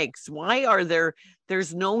remakes, why are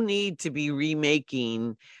there's no need to be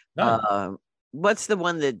remaking. What's the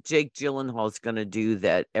one that Jake Gyllenhaal's going to do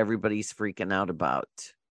that everybody's freaking out about?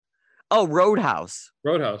 Oh, Roadhouse.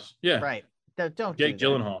 Yeah. Right. Don't Jake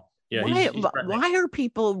Gyllenhaal. Yeah. Why are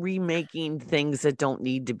people remaking things that don't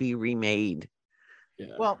need to be remade?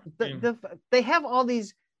 Yeah. Well, they have all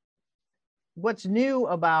these. What's new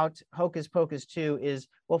about Hocus Pocus 2 is,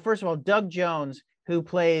 well, first of all, Doug Jones, who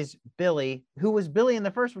plays Billy, who was Billy in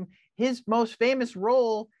the first one, his most famous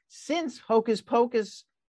role since Hocus Pocus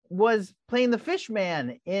was playing the fish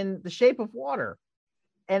man in The Shape of Water.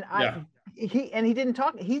 And he didn't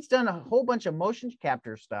talk. He's done a whole bunch of motion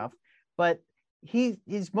capture stuff, but he's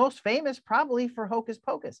most famous probably for Hocus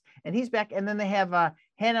Pocus. And he's back. And then they have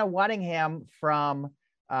Hannah Waddingham from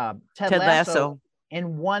Ted Lasso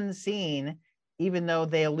in one scene, even though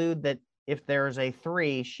they allude that if there's a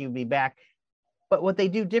 3, she would be back. But what they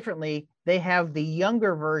do differently, they have the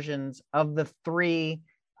younger versions of the 3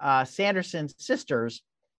 Sanderson sisters,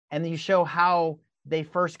 and you show how they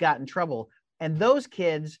first got in trouble. And those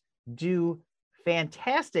kids do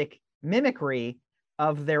fantastic mimicry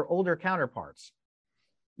of their older counterparts.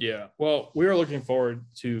 Yeah. Well, we are looking forward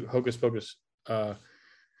to Hocus Pocus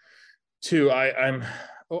 2.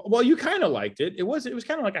 Well, you kind of liked it. It was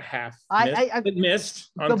kind of like a half. It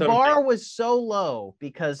missed. The bar was so low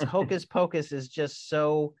because Hocus Pocus is just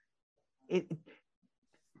so.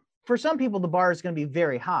 For some people, the bar is going to be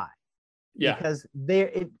very high. Yeah. Because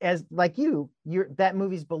that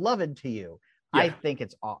movie's beloved to you. Yeah. I think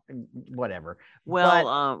it's whatever.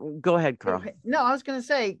 Well, go ahead, Carl. No, I was going to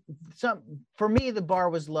say for me, the bar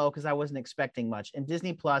was low because I wasn't expecting much, and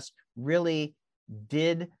Disney Plus really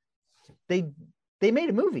did. They made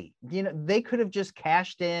a movie. You know, they could have just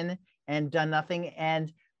cashed in and done nothing.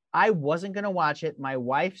 And I wasn't going to watch it. My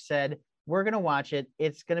wife said, we're going to watch it.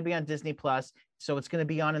 It's going to be on Disney Plus. So it's going to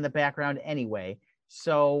be on in the background anyway.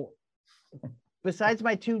 So besides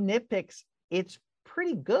my 2 nitpicks, it's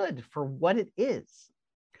pretty good for what it is.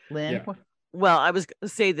 Lynn? Yeah. Well, I was going to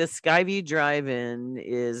say the Skyview Drive-In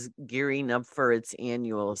is gearing up for its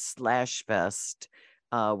annual Slash Fest,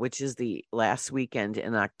 which is the last weekend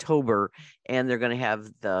in October. And they're going to have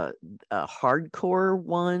the hardcore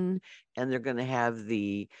one, and they're going to have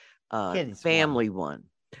the family one.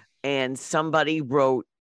 And somebody wrote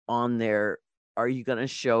on there, are you going to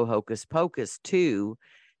show Hocus Pocus 2?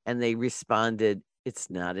 And they responded, it's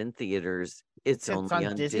not in theaters. It's only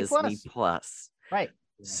on Disney Plus. Right.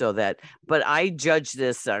 So but I judge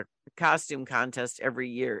this costume contest every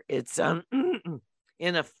year. It's in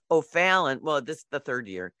O'Fallon. Well, this is the 3rd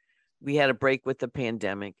year. We had a break with the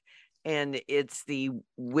pandemic, and it's the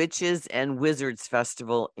Witches and Wizards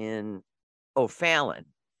Festival in O'Fallon.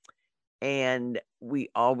 And we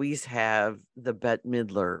always have the Bette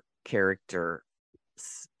Midler character.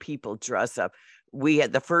 People dress up. We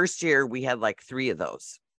had the first year, we had like 3 of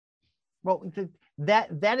those. Well,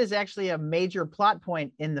 that is actually a major plot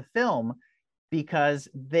point in the film, because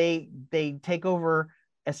they take over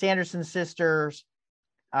a Sanderson sisters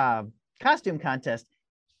costume contest,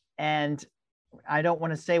 and I don't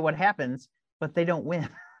want to say what happens, but they don't win.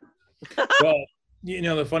 Well, you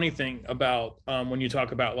know, the funny thing about when you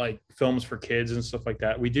talk about like films for kids and stuff like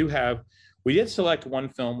that, we did select one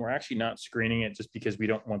film. We're actually not screening it just because we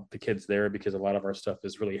don't want the kids there, because a lot of our stuff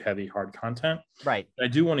is really heavy, hard content. Right. I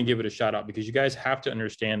do want to give it a shout out, because you guys have to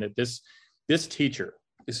understand that this teacher,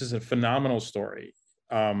 this is a phenomenal story.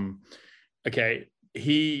 Okay.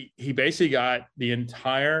 He basically got the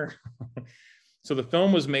entire, so the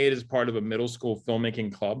film was made as part of a middle school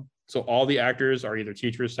filmmaking club. So all the actors are either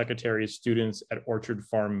teachers, secretaries, students at Orchard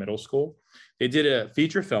Farm Middle School. They did a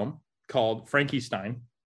feature film called Frankenstein.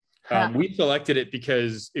 We selected it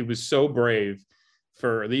because it was so brave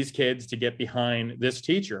for these kids to get behind this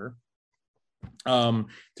teacher to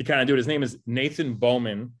kind of do it. His name is Nathan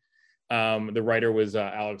Bowman. The writer was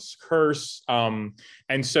Alex Kurse.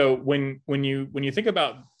 And so when you think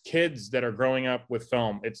about kids that are growing up with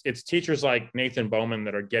film, it's teachers like Nathan Bowman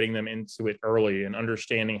that are getting them into it early and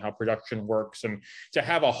understanding how production works. And to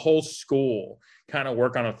have a whole school kind of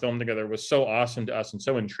work on a film together was so awesome to us and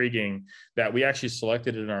so intriguing that we actually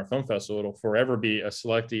selected it in our film festival. It'll forever be a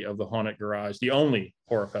selectee of the Haunted Garage, the only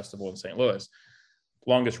horror festival in St. Louis,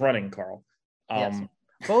 longest running, Carl. Yes.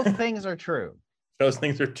 Both things are true. those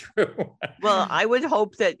things are true. Well, I would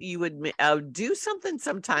hope that you would do something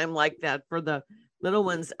sometime like that for the little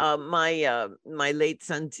ones. My late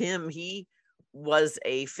son Tim, he was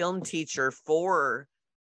a film teacher for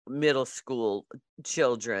middle school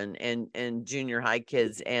children and junior high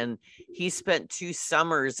kids, and he spent 2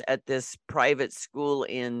 summers at this private school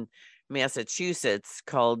in Massachusetts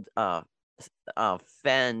called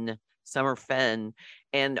Summer Fen.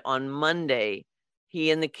 And on Monday,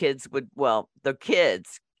 he and the kids would,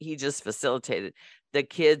 he just facilitated, the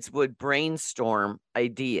kids would brainstorm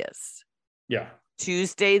ideas. Yeah.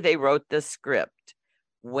 Tuesday they wrote the script.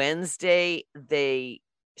 Wednesday they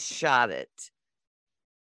shot it.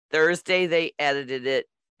 Thursday they edited it,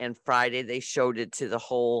 and Friday they showed it to the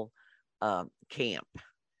whole camp.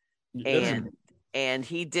 And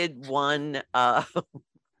he did one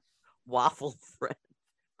waffle friend,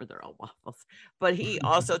 where they're all waffles. But he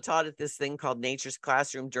also taught at this thing called Nature's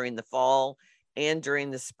Classroom during the fall and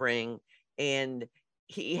during the spring. And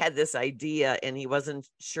he had this idea, and he wasn't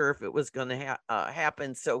sure if it was going to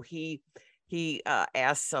happen. So he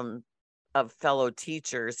asked some of fellow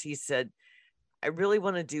teachers. He said, I really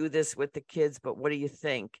want to do this with the kids, but what do you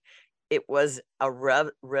think? It was a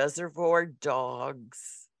Reservoir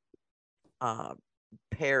Dogs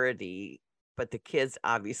parody, but the kids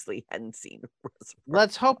obviously hadn't seen Reservoir.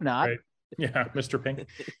 Let's hope not. Right. Yeah, Mr. Pink.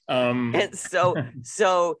 And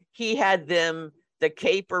so he had them. The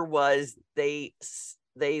caper was they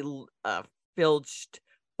filched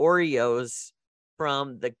Oreos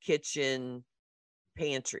from the kitchen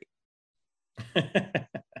pantry.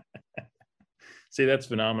 See, that's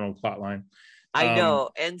phenomenal plot line. I know.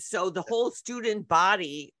 And so the whole student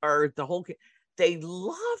body, or the whole, they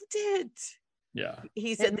loved it. Yeah.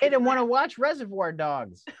 He said they didn't want to watch Reservoir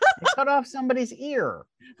Dogs. They cut off somebody's ear.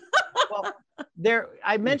 Well,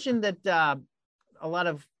 I mentioned that a lot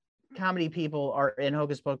of comedy people are in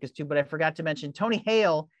Hocus Pocus too, but I forgot to mention Tony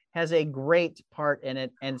Hale has a great part in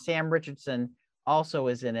it, and Sam Richardson also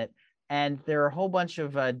is in it. And there are a whole bunch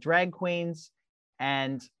of drag queens,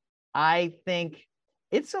 and I think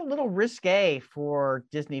it's a little risque for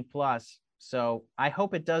Disney Plus. So I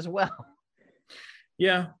hope it does well.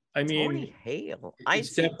 Yeah. I mean, Tony Hale. I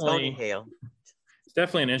see Tony Hale. It's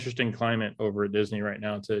definitely an interesting climate over at Disney right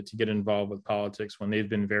now to get involved with politics, when they've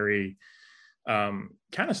been very kind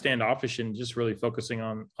of standoffish and just really focusing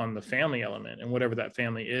on the family element and whatever that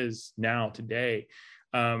family is now today.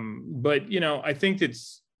 But, I think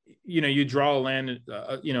it's, you draw a line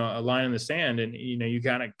in the sand, and, you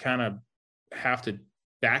kind of have to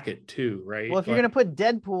back it too, right? Well, if you're going to put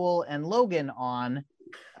Deadpool and Logan on,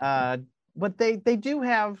 but they do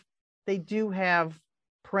have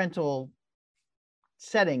parental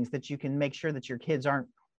settings that you can make sure that your kids aren't,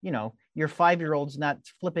 your 5-year-old's not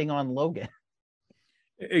flipping on Logan.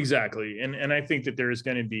 Exactly. And I think that there's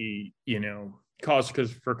going to be, cause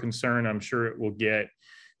for concern. I'm sure it will get.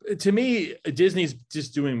 To me, Disney's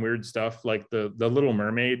just doing weird stuff. Like the Little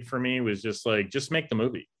Mermaid for me was just like, just make the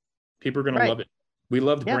movie. People are going to love it. We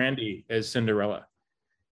loved Brandy as Cinderella.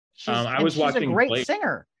 She's a great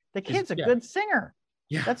singer. The kid's a good singer.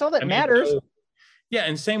 Yeah. That's all that matters.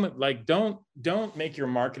 And same with, like, don't make your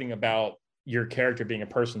marketing about your character being a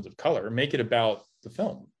person of color. Make it about the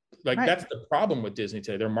film. Like, that's the problem with Disney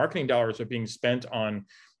today. Their marketing dollars are being spent on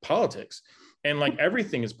politics. And like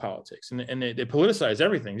everything is politics, and they politicize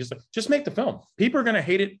everything. Just make the film. People are going to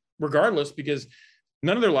hate it regardless, because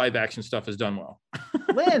none of their live action stuff is done well.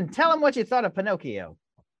 Lynn, tell them what you thought of Pinocchio.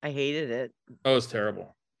 I hated it. Oh, it's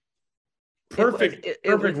terrible.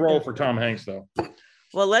 Perfect role for Tom Hanks, though.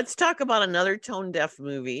 Well, let's talk about another tone deaf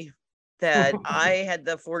movie that I had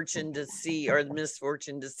the fortune to see, or the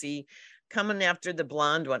misfortune to see, coming after the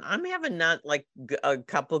blonde one. I'm having not like a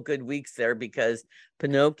couple good weeks there, because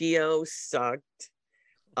Pinocchio sucked.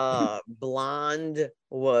 Blonde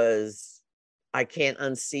was, I can't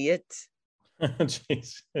unsee it.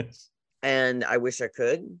 Jesus. And I wish I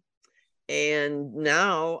could. And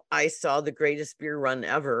now I saw The Greatest Beer Run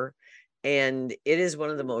Ever, and it is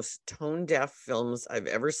one of the most tone deaf films I've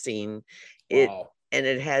ever seen. Wow. And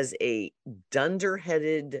it has a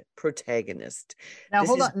dunderheaded protagonist. Now,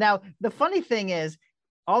 hold on. Now, the funny thing is,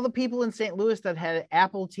 all the people in St. Louis that had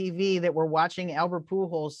Apple TV that were watching Albert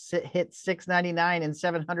Pujols hit $699 and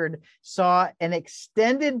 $700 saw an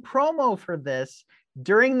extended promo for this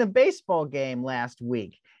during the baseball game last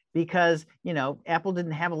week, because, Apple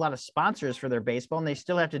didn't have a lot of sponsors for their baseball, and they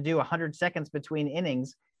still have to do 100 seconds between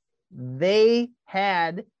innings. They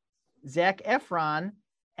had Zac Efron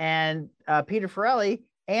and Peter Farrelly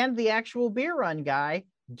and the actual beer run guy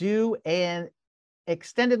do an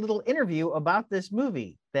extended little interview about this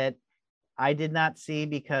movie that I did not see,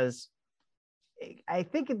 because I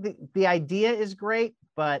think the idea is great,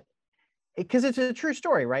 but because it's a true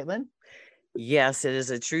story, right, Lynn? Yes, it is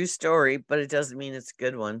a true story, but it doesn't mean it's a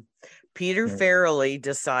good one. Peter Right. Farrelly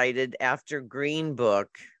decided after Green Book,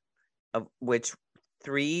 of which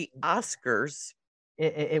 3 Oscars,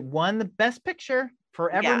 It won the Best Picture,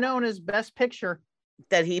 forever Yeah. known as Best Picture.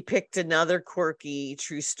 that he picked another quirky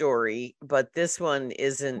true story, but this one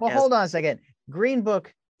isn't Well, as hold on a second. Green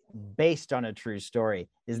Book, based on a true story.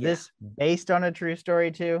 Is Yeah. this based on a true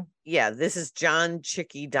story too? Yeah, this is John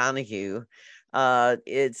Chicky Donahue.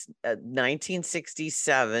 It's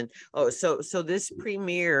 1967. Oh, so this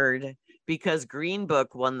premiered because Green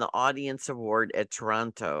Book won the Audience Award at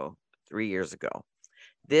Toronto 3 years ago.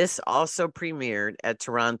 This also premiered at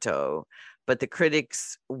Toronto, but the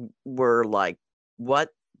critics were like,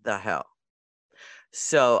 "What the hell?"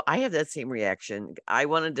 So I have that same reaction. I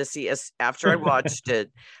wanted to see us after I watched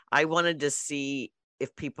it. I wanted to see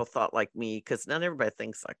if people thought like me, because not everybody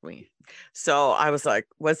thinks like me. So I was like,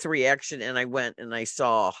 what's the reaction? And I went and I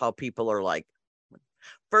saw how people are like,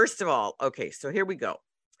 first of all, okay, so here we go.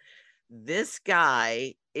 This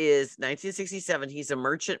guy is 1967. He's a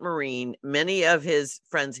merchant marine. Many of his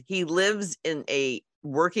friends, he lives in a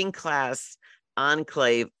working class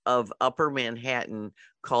enclave of Upper Manhattan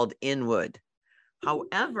called Inwood.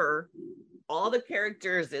 However, all the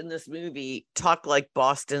characters in this movie talk like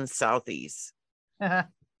Boston Southies. I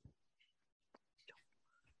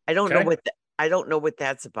don't know Okay. I don't know what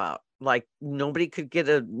that's about. Like nobody could get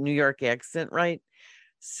a New York accent right.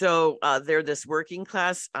 So they're this working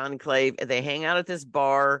class enclave. And they hang out at this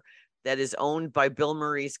bar that is owned by Bill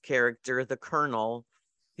Murray's character, the Colonel,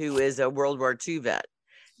 who is a World War II vet.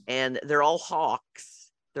 And they're all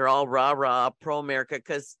hawks. They're all rah rah pro America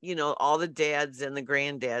because all the dads and the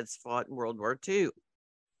granddads fought in World War II.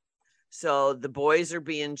 So the boys are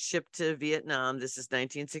being shipped to Vietnam. This is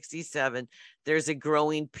 1967. There's a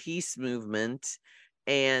growing peace movement,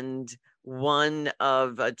 and one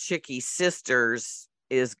of Chicky's sisters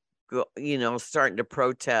is, starting to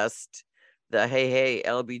protest the hey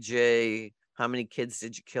LBJ, how many kids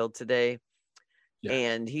did you kill today? Yeah.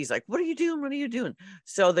 And he's like, what are you doing? What are you doing?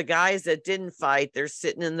 So the guys that didn't fight, they're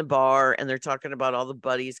sitting in the bar and they're talking about all the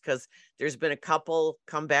buddies because there's been a couple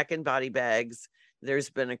come back in body bags.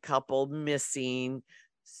 There's been a couple missing.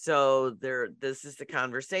 So this is the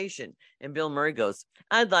conversation. And Bill Murray goes,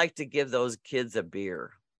 I'd like to give those kids a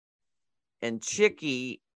beer. And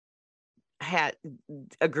Chicky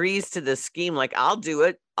agrees to the scheme, like, I'll do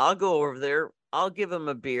it. I'll go over there. I'll give him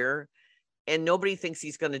a beer. And nobody thinks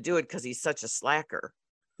he's going to do it because he's such a slacker.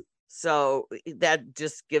 So that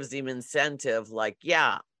just gives him incentive. Like,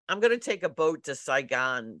 yeah, I'm going to take a boat to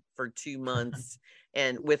Saigon for 2 months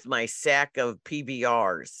and with my sack of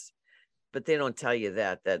PBRs. But they don't tell you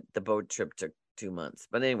that the boat trip took 2 months.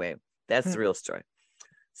 But anyway, that's the real story.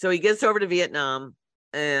 So he gets over to Vietnam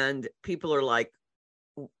and people are like,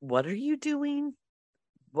 what are you doing?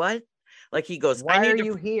 What? Like he goes, why are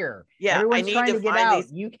you here? Yeah, everyone's I need trying to to get find out.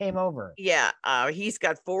 these. You came over. Yeah, he's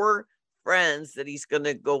got 4 friends that he's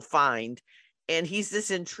gonna go find, and he's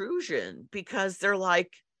this intrusion because they're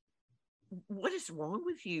like, what is wrong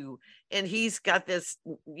with you? And he's got this,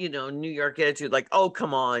 New York attitude, like, oh,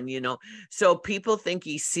 come on, So people think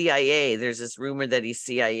he's CIA. There's this rumor that he's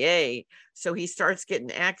CIA. So he starts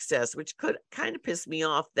getting access, which could kind of piss me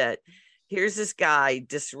off that here's this guy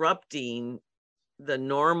disrupting the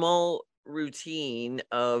normal routine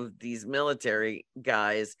of these military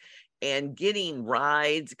guys and getting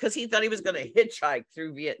rides because he thought he was going to hitchhike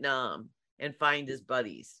through Vietnam and find his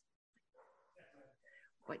buddies.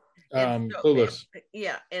 Clueless.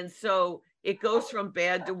 Yeah, and so it goes from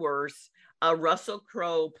bad to worse. Russell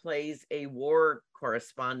Crowe plays a war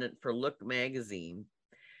correspondent for Look magazine,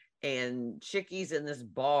 and Chicky's in this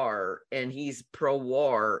bar and he's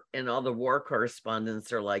pro-war, and all the war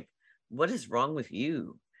correspondents are like, what is wrong with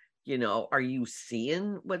you? Are you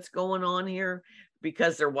seeing what's going on here?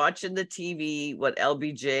 Because they're watching the TV. What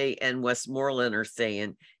LBJ and Westmoreland are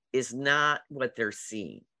saying is not what they're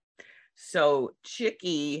seeing. So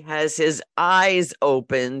Chicky has his eyes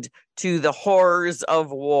opened to the horrors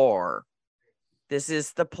of war. This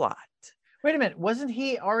is the plot. Wait a minute. Wasn't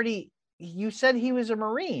he already, you said he was a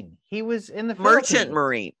Marine. He was in the Merchant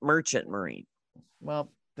Philippines. Merchant Marine.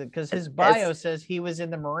 Well, because his bio says he was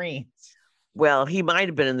in the Marines. Well, he might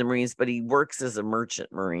have been in the Marines, but he works as a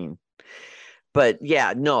merchant Marine. But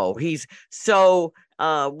yeah, no, he's so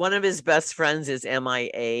one of his best friends is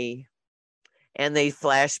MIA, and they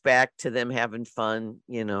flash back to them having fun,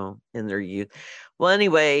 in their youth. Well,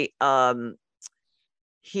 anyway,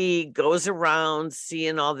 he goes around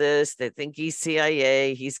seeing all this. They think he's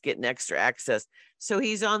CIA. He's getting extra access. So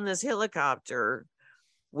he's on this helicopter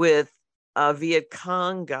with a Viet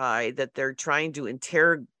Cong guy that they're trying to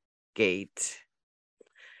interrogate.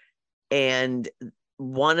 And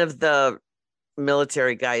one of the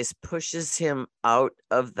military guys pushes him out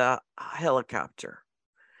of the helicopter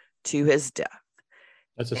to his death.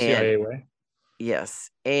 That's a CIA way.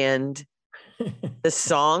 Yes. And the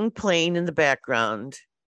song playing in the background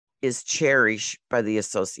is Cherish by the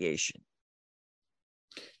Association.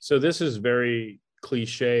 So this is very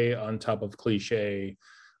cliche on top of cliche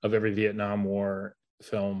of every Vietnam War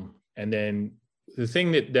film. And then the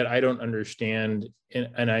thing that I don't understand,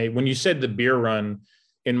 and I, when you said the beer run,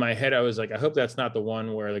 in my head, I was like, I hope that's not the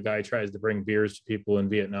one where the guy tries to bring beers to people in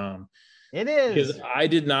Vietnam. It is. Because I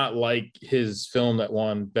did not like his film that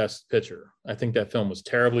won Best Picture. I think that film was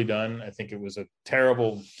terribly done. I think it was a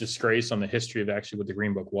terrible disgrace on the history of actually what the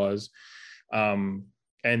Green Book was.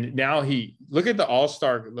 And now look at the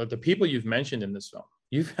all-star, the people you've mentioned in this film.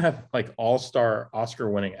 You have like all-star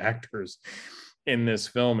Oscar-winning actors in this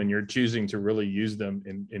film, and you're choosing to really use them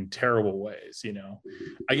in terrible ways. You know,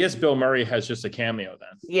 I guess Bill Murray has just a cameo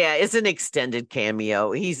then. Yeah, it's an extended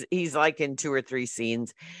cameo. He's like in 2 or 3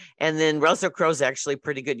 scenes. And then Russell Crowe's actually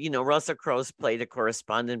pretty good. You know, Russell Crowe's played a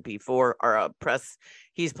correspondent before, or a press.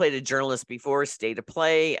 He's played a journalist before, State of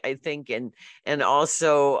Play, I think, and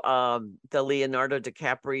also the Leonardo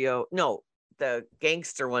DiCaprio, no, the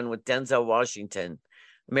gangster one with Denzel Washington,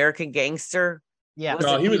 American Gangster. Yeah,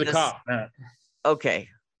 no, he was a cop. Okay,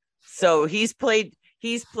 so he's played.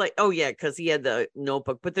 Oh yeah, because he had the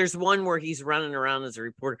Notebook. But there's one where he's running around as a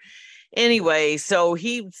reporter. Anyway, so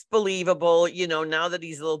he's believable. You know, now that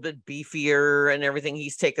he's a little bit beefier and everything,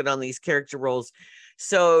 he's taken on these character roles.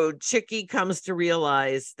 So Chicky comes to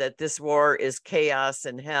realize that this war is chaos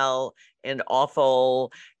and hell and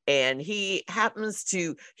awful. And he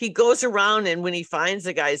goes around, and when he finds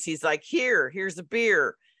the guys, he's like, here's a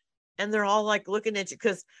beer. And they're all like looking at you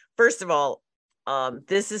because, first of all,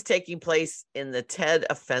 this is taking place in the Tet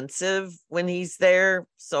Offensive when he's there,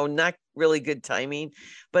 so not really good timing.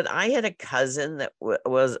 But I had a cousin that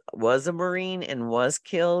was a Marine and was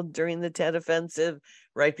killed during the Tet Offensive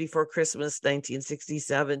right before Christmas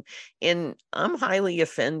 1967, and I'm highly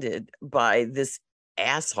offended by this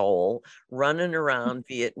asshole running around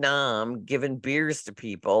Vietnam giving beers to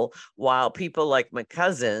people while people like my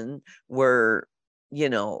cousin were, you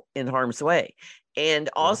know, in harm's way. And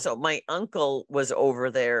also my uncle was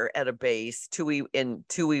over there at a base, in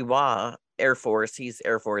Tui Wa Air Force. He's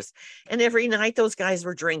Air Force. And every night those guys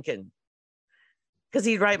were drinking because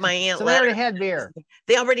he'd write my aunt. So they already had beer.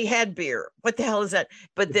 They already had beer. What the hell is that?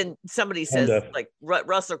 But then somebody says, like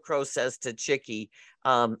Russell Crowe says to Chicky,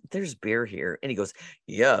 there's beer here. And he goes,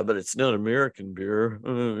 yeah, but it's not American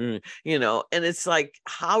beer. You know, and it's like,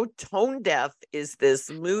 how tone deaf is this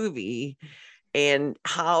movie? And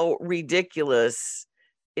how ridiculous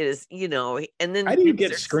it is, you know. And then how do you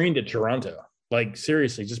get screened at Toronto? Like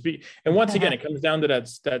seriously, and once again, it comes down to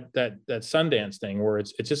that Sundance thing where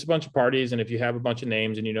it's just a bunch of parties, and if you have a bunch of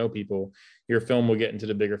names and you know people, your film will get into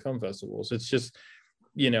the bigger film festivals. It's just,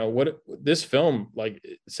 you know, what this film like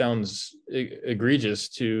sounds egregious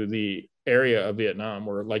to the area of Vietnam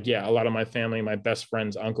where, like, yeah, a lot of my family, my best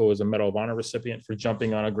friend's uncle was a Medal of Honor recipient for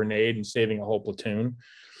jumping on a grenade and saving a whole platoon.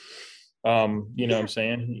 You know what I'm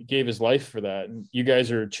saying? He gave his life for that. And you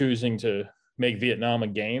guys are choosing to make Vietnam a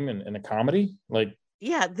game and a comedy. Like,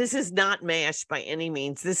 yeah, this is not MASH by any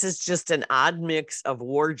means. This is just an odd mix of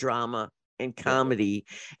war drama and comedy.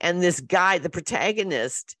 And this guy, the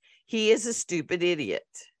protagonist, he is a stupid idiot.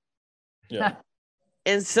 Yeah.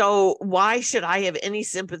 And so why should I have any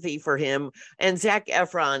sympathy for him? And Zac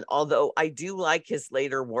Efron, although I do like his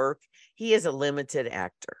later work, he is a limited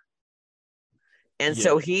actor. And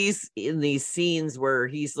so he's in these scenes where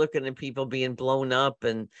he's looking at people being blown up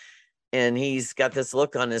and he's got this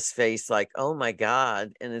look on his face like, oh my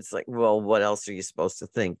God. And it's like, well, what else are you supposed to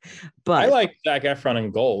think? But I like Zac Efron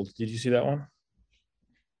in Gold. Did you see that one?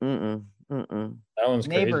 That one's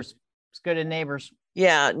Neighbors. crazy. It's good in Neighbors.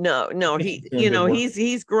 Yeah, no, he, you know,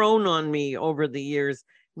 he's grown on me over the years.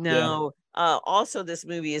 No, also this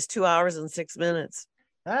movie is 2 hours and 6 minutes.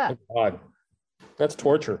 Oh God, that's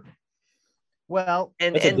torture. Well,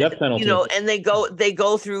 and death penalty. You know, and they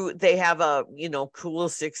go through, they have a, you know, cool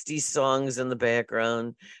 60s songs in the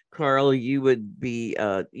background. Carl, you would be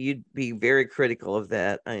you'd be very critical of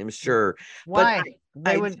that, I am sure. Why?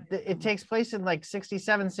 But it takes place in like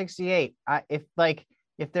 67, 68.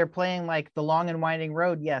 If they're playing like The Long and Winding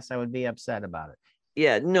Road, yes, I would be upset about it.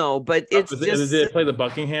 Yeah, no, but it's just, did they play the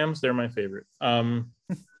Buckinghams? They're my favorite. Oh,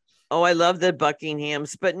 I love the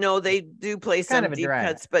Buckinghams, but no, they do play some deep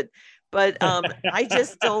cuts, but But I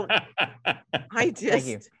just don't. Thank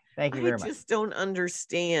you. Thank you very much. I just don't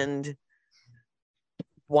understand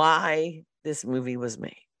why this movie was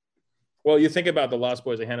made. Well, you think about The Lost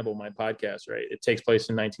Boys of Hannibal, my podcast, right? It takes place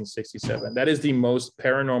in 1967. That is the most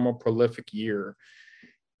paranormal prolific year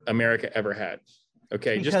America ever had.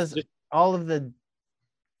 Okay, because all of the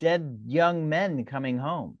dead young men coming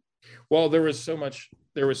home. Well, there was so much.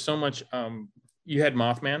 You had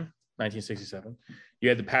Mothman, 1967. You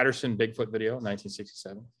had the Patterson Bigfoot video,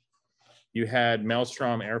 1967. You had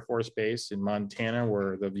Maelstrom Air Force Base in Montana,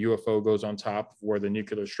 where the UFO goes on top where the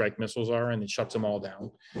nuclear strike missiles are, and it shuts them all down,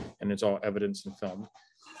 and it's all evidence and film.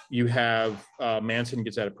 You have Manson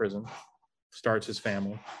gets out of prison, starts his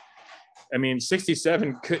family. I mean,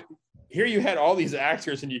 67 could. Here you had all these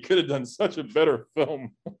actors, and you could have done such a better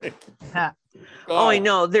film. Oh, I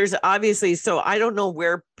know. There's obviously, so I don't know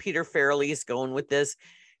where Peter Farrelly is going with this,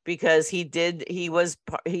 because he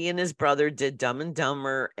and his brother did Dumb and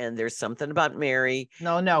Dumber, and there's something about Mary.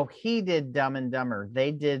 No, he did Dumb and Dumber.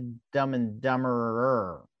 They did Dumb and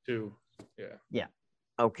Dumberer. Too. Yeah.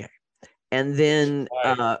 Okay. And then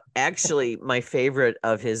actually my favorite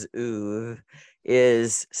of his oeuvre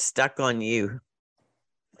is Stuck on You,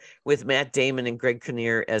 with Matt Damon and Greg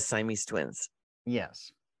Kinnear as Siamese twins.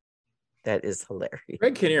 Yes. That is hilarious.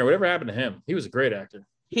 Greg Kinnear, whatever happened to him? He was a great actor.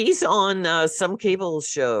 He's on some cable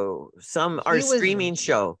show, streaming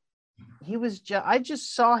show. He was. I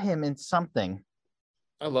just saw him in something.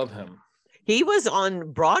 I love him. He was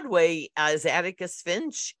on Broadway as Atticus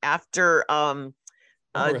Finch after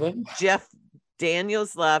Really? Jeff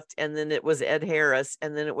Daniels left, and then it was Ed Harris,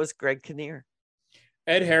 and then it was Greg Kinnear.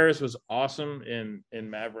 Ed Harris was awesome in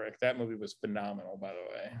Maverick. That movie was phenomenal, by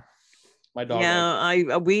the way. My dog.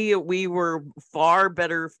 Yeah, we were far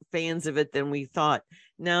better fans of it than we thought.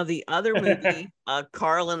 Now the other movie,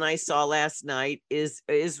 Carl and I saw last night is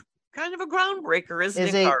kind of a groundbreaker,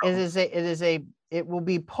 isn't it? Carl? It will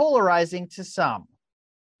be polarizing to some.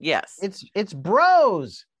 Yes, it's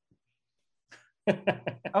Bros.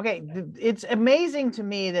 Okay, it's amazing to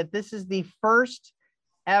me that this is the first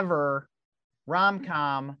ever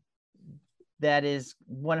rom-com that is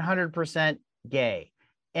 100% gay.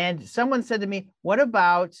 And someone said to me, what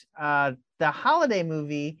about the holiday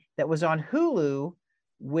movie that was on Hulu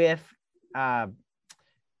with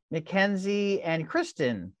Mackenzie and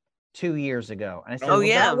Kristen 2 years ago? And I said,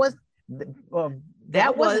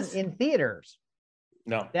 that wasn't in theaters.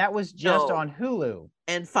 No. That was just on Hulu.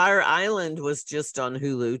 And Fire Island was just on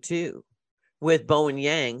Hulu too, with Bowen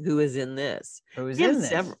Yang, who is in this.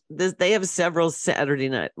 They have several Saturday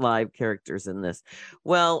Night Live characters in this.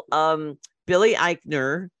 Well, Billy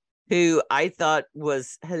Eichner, who I thought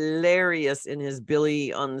was hilarious in his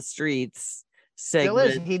Billy on the Streets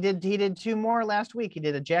segment. Still is. He did two more last week. He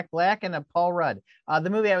did a Jack Black and a Paul Rudd. The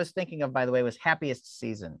movie I was thinking of, by the way, was Happiest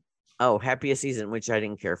Season. Oh, Happiest Season, which I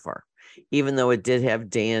didn't care for, even though it did have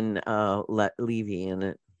Dan Levy in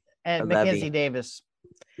it. And Mackenzie Davis.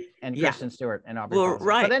 And Kristen Stewart and Aubrey Plaza.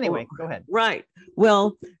 Right. But anyway, go ahead. Right.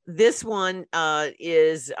 Well, this one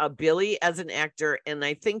is Billy as an actor, and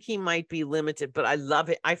I think he might be limited, but I love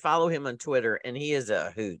it. I follow him on Twitter, and he is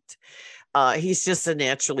a hoot. He's just a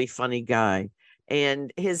naturally funny guy.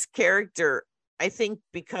 And his character, I think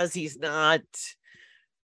because he's not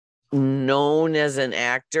known as an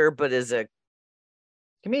actor, but as a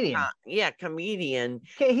comedian. Comedian.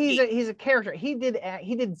 Okay, he's a character. He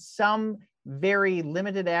did some very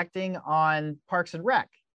limited acting on Parks and Rec,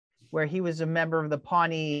 where he was a member of the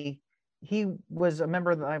Pawnee. He was a member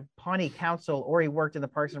of the Pawnee Council, or he worked in the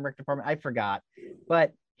Parks and Rec department. I forgot,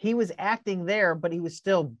 but he was acting there, but he was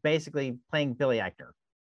still basically playing Billy Eichner.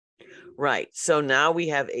 Right. So now we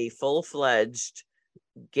have a full-fledged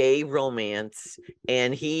gay romance,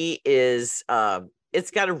 and he is. It's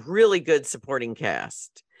got a really good supporting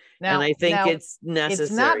cast. Now, and I think it's necessary.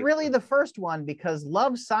 It's not really the first one, because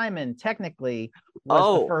Love, Simon technically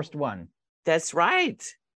was the first one. That's right.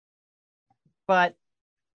 But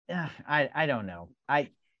I don't know. I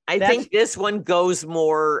think this one goes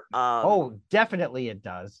more. Definitely it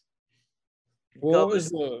does. What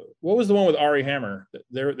was the one with Ari Hammer?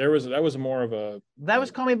 That was more of a. That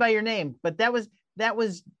was Call Me by Your Name, but that was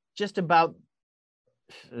just about.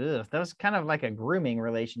 That was kind of like a grooming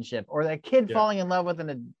relationship, or that kid falling in love with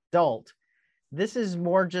an adult. This is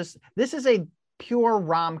a pure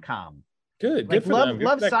rom-com. Good for them.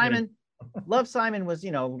 Love Simon was,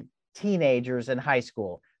 teenagers in high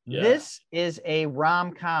school. Yeah. This is a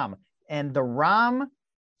rom-com, and the rom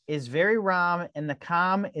is very rom, and the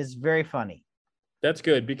com is very funny. That's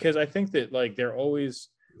good, because I think that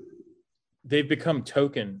they've become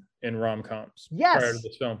token in rom-coms. Yes. Prior to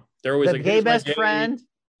this film, they're always the gay best friend.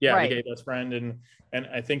 Yeah, Right. the gay best friend, and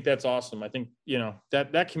I think that's awesome. I think, you know,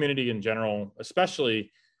 that community in general,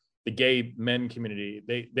 especially the gay men community,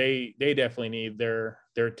 they definitely need their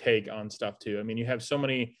take on stuff too. I mean, you have so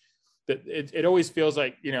many that it always feels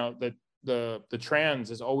like, you know, that the trans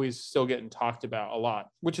is always still getting talked about a lot,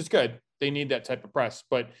 which is good. They need that type of press,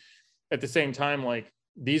 but at the same time, like,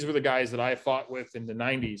 these were the guys that I fought with in the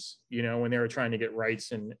 90s, you know, when they were trying to get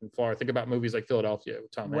rights in Florida. Think about movies like Philadelphia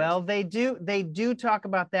with Tom Hanks. Well, they do talk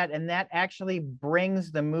about that, and that actually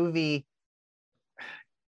brings the movie,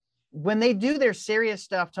 when they do their serious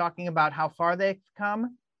stuff talking about how far they've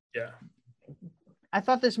come. Yeah. I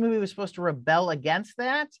thought this movie was supposed to rebel against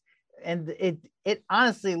that, and it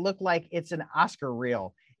honestly looked like it's an Oscar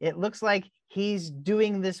reel. It looks like he's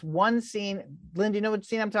doing this one scene. Lynn, do you know what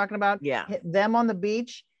scene I'm talking about? Yeah. Them on the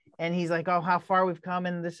beach, and he's like, "Oh, how far we've come!"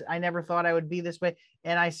 And this, I never thought I would be this way.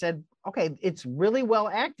 And I said, "Okay, it's really well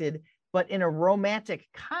acted, but in a romantic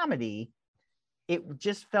comedy, it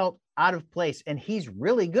just felt out of place." And he's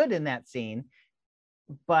really good in that scene,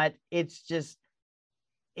 but it's just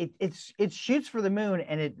it shoots for the moon,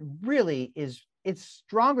 and it really is. It's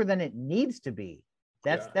stronger than it needs to be.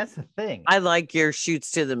 That's the thing. I like your shoots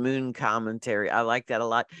to the moon commentary. I like that a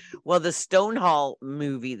lot. Well, the Stonehall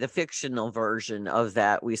movie, the fictional version of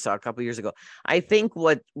that we saw a couple years ago. I think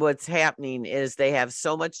what's happening is they have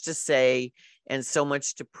so much to say and so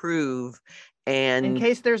much to prove. And in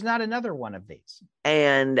case there's not another one of these.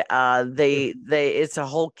 And they it's a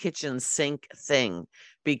whole kitchen sink thing,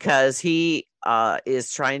 because he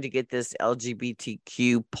is trying to get this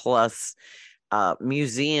LGBTQ plus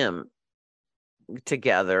museum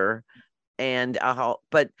together, and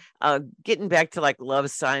but getting back to like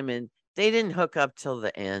Love, Simon, they didn't hook up till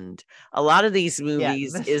the end. A lot of these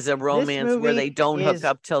movies is a romance where they don't hook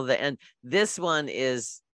up till the end. This one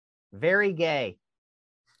is very gay.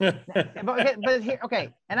 but here,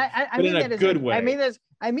 okay, and I mean that as a good way. I mean that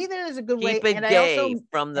as a good way, and I also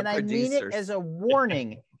from the producers. I mean it as a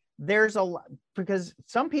warning. There's a lot, because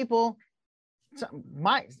some people,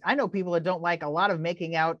 I know people that don't like a lot of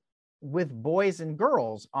making out with boys and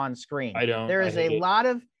girls on screen. I don't. There is a lot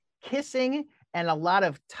of kissing and a lot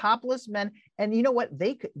of topless men, and you know what?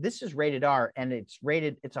 This is rated R, and it's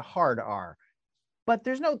a hard R, but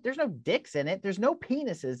there's no dicks in it. There's no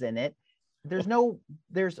penises in it. There's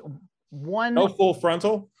one no full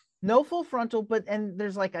frontal, but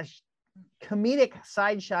there's like a comedic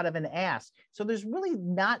side shot of an ass. So there's really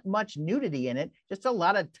not much nudity in it. Just a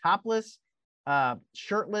lot of topless,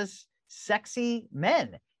 shirtless, sexy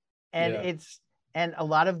men, and and a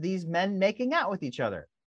lot of these men making out with each other.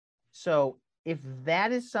 So if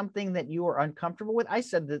that is something that you are uncomfortable with, I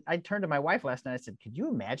said that I turned to my wife last night. I said, "Could you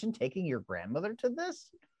imagine taking your grandmother to this?"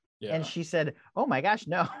 Yeah. And she said, "Oh my gosh,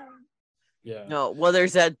 no." Yeah. No, well,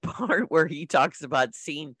 there's that part where he talks about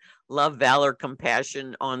seeing love, valor,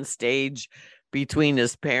 compassion on stage between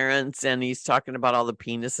his parents, and he's talking about all the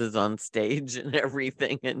penises on stage and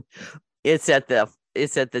everything. And it's at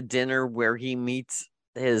the dinner where he meets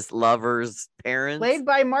his lover's parents, played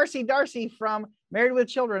by Marcy Darcy from Married with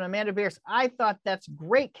Children, Amanda Beers. I thought that's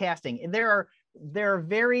great casting. There are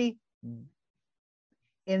very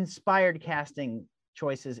inspired casting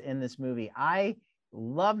choices in this movie. I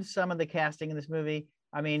loved some of the casting in this movie.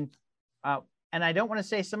 I mean, and I don't want to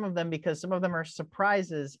say some of them, because some of them are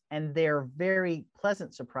surprises, and they're very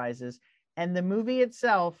pleasant surprises. And the movie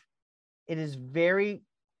itself, they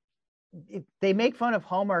make fun of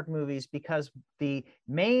Hallmark movies, because the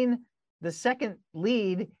second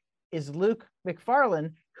lead is Luke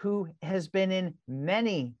McFarlane, who has been in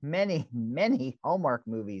many, many, many Hallmark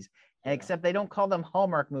movies. And except they don't call them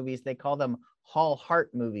Hallmark movies, they call them Hall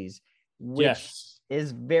Heart movies, which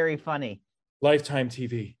is very funny. Lifetime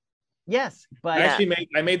TV. Yes, but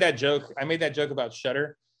I made that joke. I made that joke about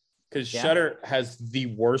Shudder, because Shudder has the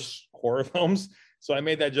worst horror films. So I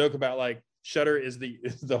made that joke about, like, Shudder is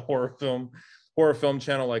the horror film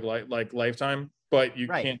channel like Lifetime, but you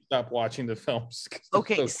can't stop watching the films.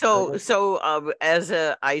 Okay,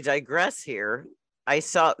 I digress here. I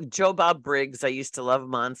saw Joe Bob Briggs. I used to love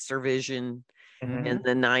Monster Vision in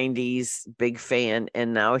the 90s, big fan,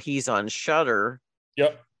 and now he's on Shudder.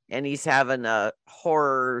 Yep. And he's having a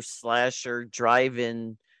horror slasher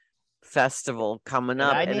drive-in festival coming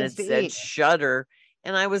up, and it said Shudder,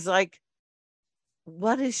 and I was like,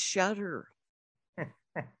 what is Shudder?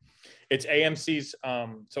 It's AMC's,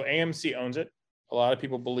 so AMC owns it. A lot of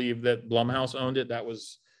people believe that Blumhouse owned it. That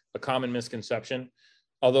was a common misconception,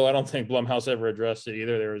 although I don't think Blumhouse ever addressed it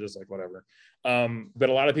either. They were just like, whatever. But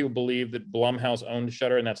a lot of people believe that Blumhouse owned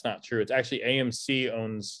Shudder, and that's not true. It's actually AMC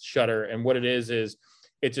owns Shudder, and what it is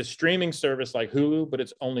it's a streaming service like Hulu, but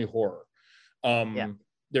it's only horror.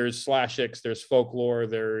 there's slashix, there's folklore,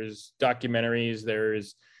 there's documentaries,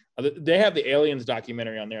 they have the Aliens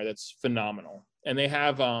documentary on there that's phenomenal, and they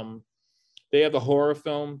have the horror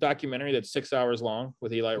film documentary that's 6 hours long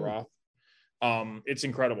with Eli Roth. It's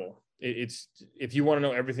incredible. It's if you want to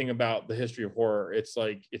know everything about the history of horror, it's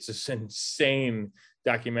this insane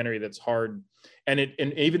documentary that's hard, and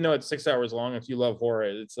even though it's 6 hours long, if you love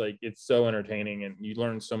horror, it's so entertaining and you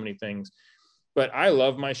learn so many things. But I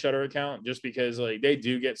love my Shudder account just because they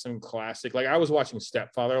do get some classic. I was watching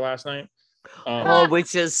Stepfather last night.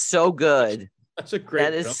 Which is so good. That's a great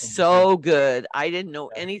That is film. so good. I didn't know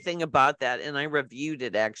anything about that, and I reviewed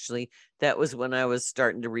it actually. That was when I was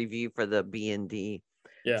starting to review for the B&D.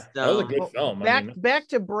 Yeah, that was a good film. Back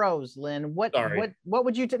to Bros, Lynn. What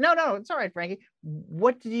would you no, it's all right, Frankie.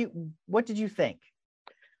 What did you think?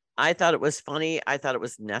 I thought it was funny. I thought it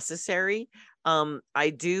was necessary.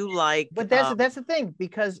 I do like, but that's the thing,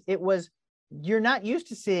 because you're not used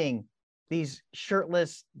to seeing these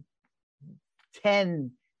shirtless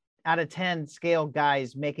 10 out of 10 scale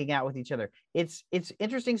guys making out with each other. It's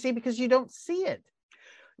interesting to see because you don't see it.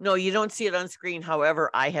 No, you don't see it on screen. However,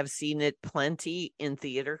 I have seen it plenty in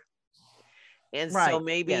theater. And so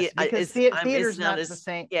maybe theater's not the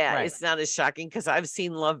same. Yeah, right. It's not as shocking because I've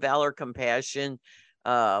seen Love, Valor, Compassion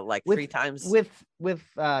 3 times. With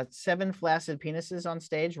 7 flaccid penises on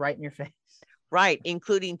stage right in your face. Right,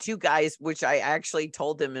 including 2 guys, which I actually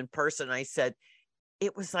told them in person. I said,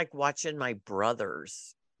 it was like watching my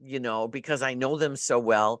brothers, because I know them so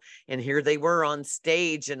well. And here they were on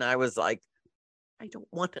stage, and I was like, I don't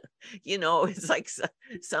want to, it's like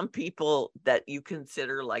some people that you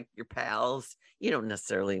consider like your pals, you don't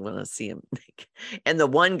necessarily want to see them naked. And the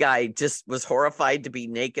one guy just was horrified to be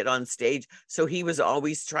naked on stage. So he was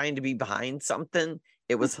always trying to be behind something.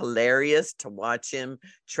 It was hilarious to watch him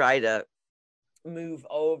try to move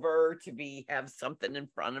over to have something in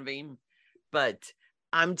front of him. But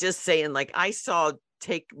I'm just saying, I saw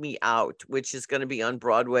Take Me Out, which is going to be on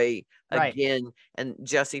Broadway again. Right. And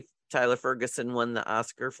Jesse Tyler Ferguson won the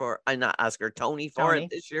Tony for it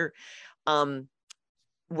this year.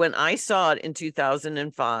 When I saw it in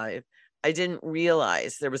 2005, I didn't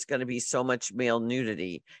realize there was going to be so much male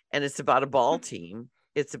nudity. And it's about a ball team.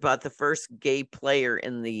 It's about the first gay player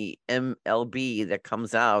in the MLB that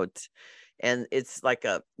comes out. And it's like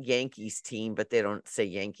a Yankees team, but they don't say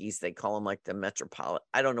Yankees. They call them like the Metropolitan.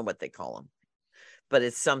 I don't know what they call them, but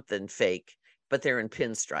it's something fake. But they're in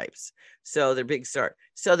pinstripes. So they're big star.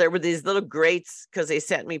 So there were these little grates because they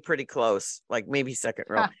sat me pretty close, like maybe second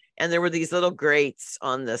row. And there were these little grates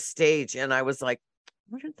on the stage. And I was like,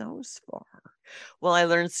 what are those for? Well, I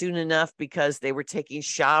learned soon enough because they were taking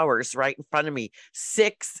showers right in front of me.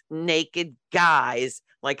 6 naked guys,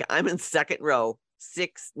 like I'm in second row,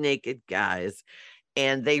 6 naked guys.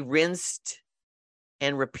 And they rinsed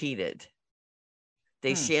and repeated.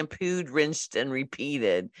 They shampooed, rinsed, and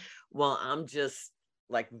repeated. Well, I'm just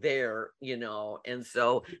like there, and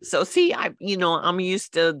so see, I'm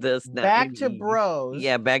used to this. Back to Bros.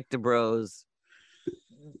 Yeah, back to Bros.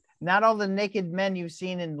 Not all the naked men you've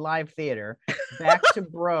seen in live theater. Back to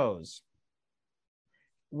Bros.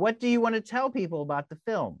 What do you want to tell people about the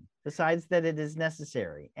film besides that it is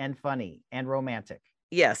necessary and funny and romantic?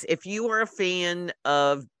 Yes, if you are a fan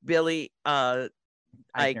of Billy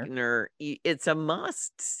Eichner, it's a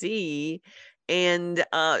must see. And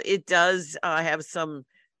it does have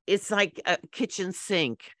it's like a kitchen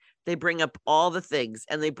sink. They bring up all the things,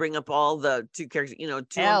 and they bring up all the 2 characters,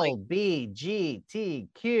 L, B, G, T,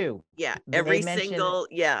 Q. Yeah, every single,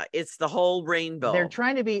 it's the whole rainbow. They're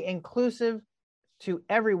trying to be inclusive to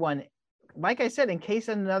everyone. Like I said, in case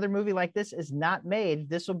another movie like this is not made,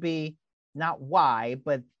 this will be not why,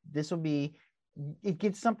 but this will be, it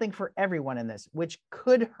gets something for everyone in this, which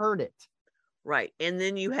could hurt it. Right. And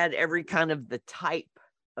then you had every kind of the type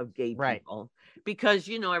of gay people, because,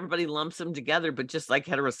 everybody lumps them together, but just like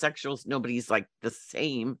heterosexuals, nobody's like the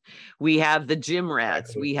same. We have the gym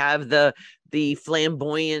rats. We have the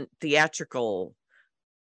flamboyant theatrical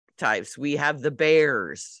types. We have the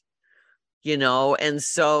bears, and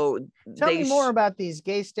so tell me more about these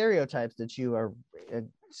gay stereotypes that you are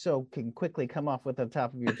so can quickly come off with the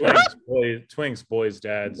top of your twinks, boys,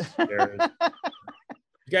 dads, bears.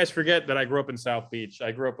 You guys forget that I grew up in South Beach.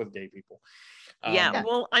 I grew up with gay people.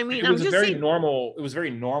 Well, I mean, it was very normal. It was very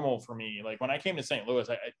normal for me. Like when I came to St. Louis,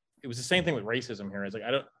 it was the same thing with racism here. It's like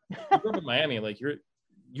I grew up in Miami. Like you're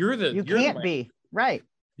right.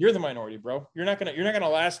 You're the minority, bro. You're not gonna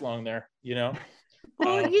last long there.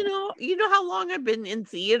 Well, you know how long I've been in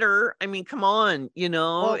theater. I mean, come on.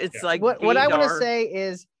 It's like what I want to say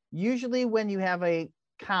is usually when you have a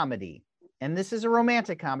comedy and this is a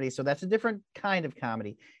romantic comedy, so that's a different kind of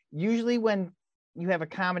comedy. Usually when you have a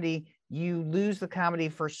comedy, you lose the comedy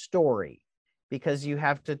for story because you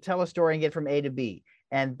have to tell a story and get from A to B.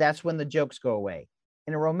 And that's when the jokes go away.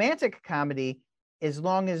 In a romantic comedy, as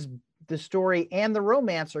long as the story and the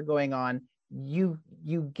romance are going on, you're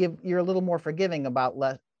a little more forgiving about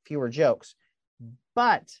fewer jokes.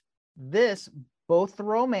 But this, both the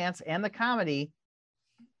romance and the comedy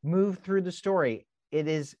move through the story. It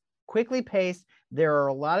is quickly paced. There are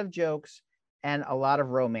a lot of jokes and a lot of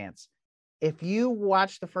romance. If you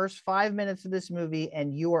watch the first 5 minutes of this movie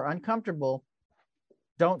and you are uncomfortable,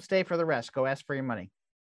 don't stay for the rest. Go ask for your money.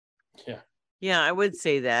 Yeah, I would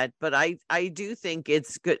say that, but I do think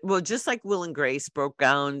it's good. Well, just like Will and Grace broke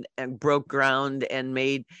ground and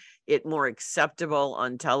made it more acceptable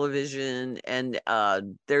on television, and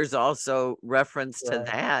there's also reference to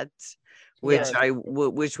that,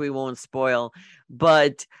 which we won't spoil,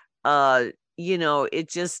 but it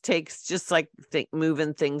just takes, just like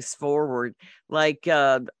moving things forward. Like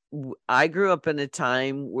I grew up in a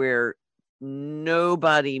time where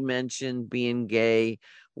nobody mentioned being gay,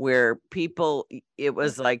 where people, it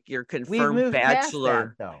was like you're confirmed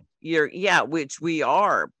bachelor, that, which we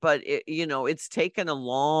are, but it's taken a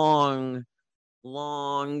long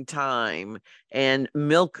time, and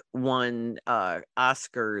Milk won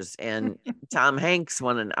Oscars, and Tom Hanks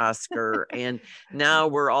won an Oscar, and now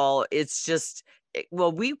we're all, it's just,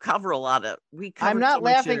 well, we cover a lot of, I'm not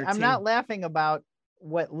laughing about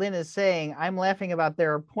what Lynn is saying. I'm laughing about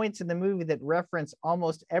there are points in the movie that reference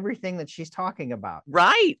almost everything that she's talking about.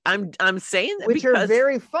 Right. I'm saying that, which are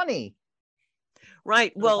very funny.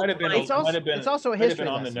 Right. Well, it's also a history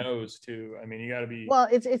on lesson. The nose too. I mean, you got to be. Well,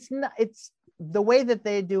 it's the way that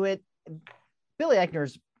they do it. Billy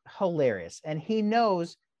Eichner's hilarious, and he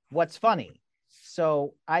knows what's funny.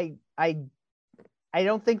 So I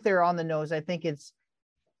don't think they're on the nose. I think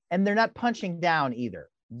and they're not punching down either.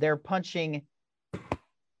 They're punching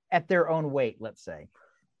at their own weight, let's say.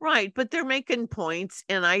 Right, but they're making points,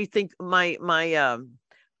 and I think I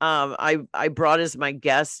brought as my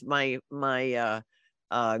guest my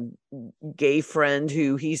gay friend,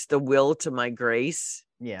 who he's the Will to my Grace.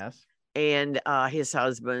 Yes. And his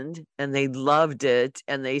husband, and they loved it,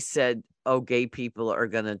 and they said, oh, gay people are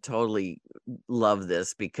gonna totally love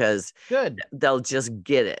this because they'll just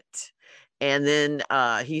get it. And then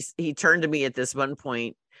he turned to me at this one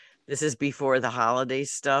point. This is before the holiday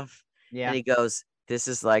stuff. Yeah. And he goes, this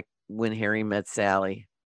is like When Harry Met Sally.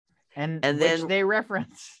 And then they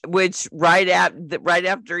reference. Which right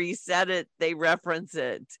after he said it, they reference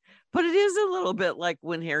it. But it is a little bit like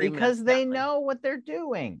When Harry Met Sally. Because they know what they're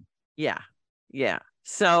doing. Yeah. Yeah.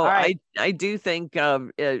 So right. I do think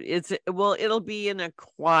it'll be an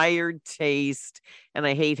acquired taste. And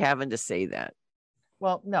I hate having to say that.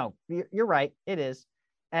 Well, no, you're right. It is.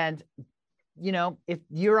 And if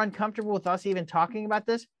you're uncomfortable with us even talking about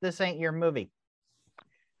this ain't your movie.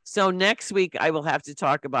 So next week I will have to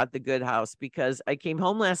talk about The Good House, because I came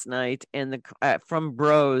home last night and from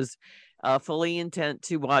Bros, fully intent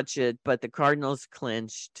to watch it, but the Cardinals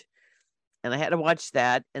clinched, and I had to watch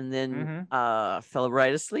that, and then fell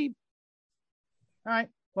right asleep. All right.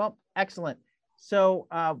 Well, excellent. So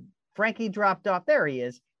Frankie dropped off. There he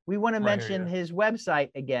is. We want to mention his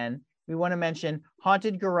website again. We want to mention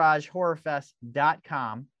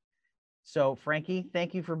hauntedgaragehorrorfest.com. So, Frankie,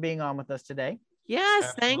 thank you for being on with us today.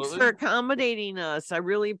 Yes, absolutely. Thanks for accommodating us. I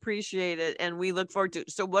really appreciate it. And we look forward to.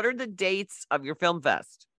 So what are the dates of your film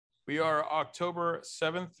fest? We are October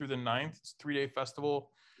 7th through the 9th. It's a 3-day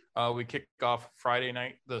festival. We kick off Friday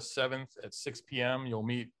night, the 7th at 6 p.m. You'll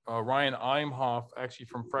meet Ryan Imhoff, actually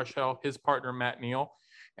from Fresh Hell, his partner, Matt Neal.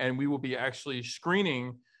 And we will be actually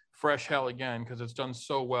screening Fresh Hell again because it's done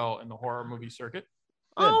so well in the horror movie circuit.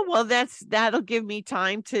 Good. Oh, well, that'll give me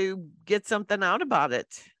time to get something out about it.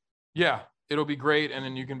 Yeah, it'll be great. And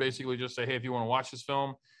then you can basically just say, hey, if you want to watch this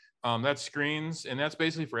film, that screens. And that's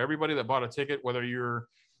basically for everybody that bought a ticket, whether you're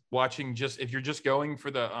watching if you're just going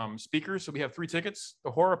for the speakers. So we have 3 tickets.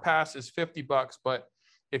 The horror pass is $50, but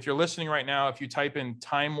if you're listening right now, if you type in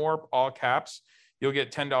Time Warp, all caps, you'll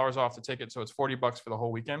get $10 off the ticket. So it's $40 for the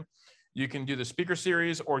whole weekend. You can do the speaker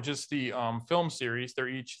series or just the film series. They're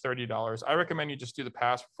each $30. I recommend you just do the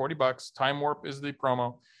pass for $40. Time Warp is the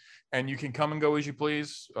promo, and you can come and go as you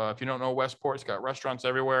please. If you don't know Westport, it's got restaurants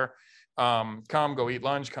everywhere. Come, go eat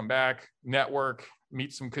lunch, come back, network,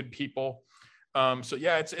 meet some good people. So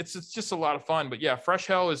yeah, it's just a lot of fun. But yeah, Fresh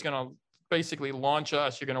Hell is going to basically launch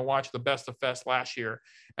us. You're going to watch the best of Fest last year,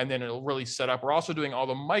 and then it'll really set up. We're also doing all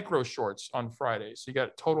the micro shorts on Friday. So you got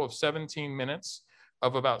a total of 17 minutes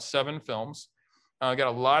of about 7 films. Got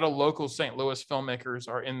a lot of local St. Louis filmmakers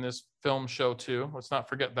are in this film show too. Let's not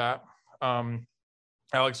forget that.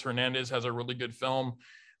 Alex Hernandez has a really good film.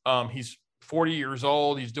 He's 40 years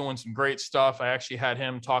old. He's doing some great stuff. I actually had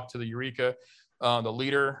him talk to the Eureka, the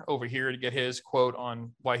leader over here, to get his quote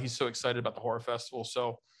on why he's so excited about the horror festival.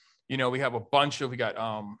 So, we have we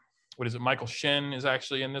got, Michael Shin is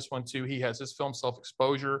actually in this one too. He has his film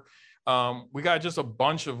Self-Exposure. We got just a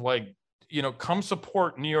bunch of come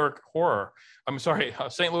support New York horror. I'm sorry,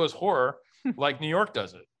 St. Louis horror, like New York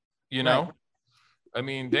does it, Right. I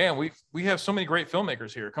mean, damn, we have so many great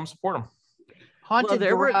filmmakers here. Come support them.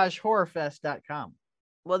 HauntedGarageHorrorFest.com.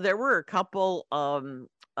 Well, there were a couple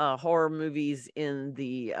horror movies in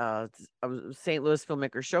the St. Louis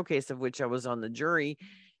Filmmaker Showcase, of which I was on the jury,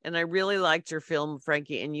 and I really liked your film,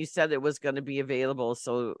 Frankie. And you said it was going to be available.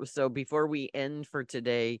 So before we end for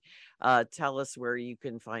today, tell us where you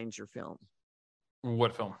can find your film.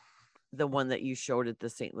 What film? The one that you showed at the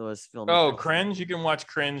St. Louis Film. Oh, Cringe. You can watch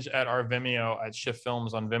Cringe at our Vimeo at Shift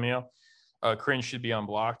Films on Vimeo. Cringe should be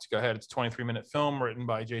unblocked. Go ahead. It's a 23-minute film written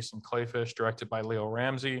by Jason Clayfish, directed by Leo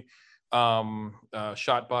Ramsey,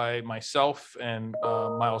 shot by myself and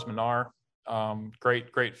Miles Minar.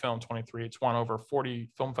 Great film, 23. It's won over 40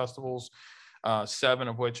 film festivals, 7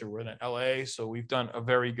 of which are in LA. So we've done a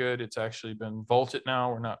very good. It's actually been vaulted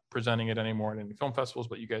now. We're not presenting it anymore at any film festivals,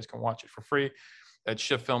 but you guys can watch it for free at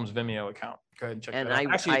Shift Films Vimeo account. Go ahead and check that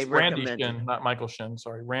out. Actually, it's Randy Shin, not Michael Shin.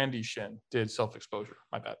 Sorry, Randy Shin did Self-Exposure.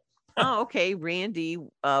 My bad. Oh, okay. Randy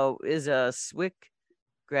is a SWIC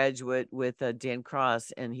graduate with Dan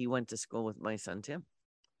Cross, and he went to school with my son Tim.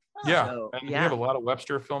 Yeah, so, we have a lot of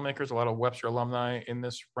Webster filmmakers, a lot of Webster alumni in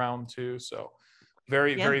this round too. So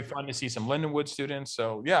very fun to see some Lindenwood students.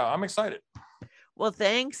 So yeah, I'm excited. Well,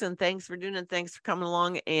 thanks for doing it. Thanks for coming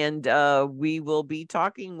along, and we will be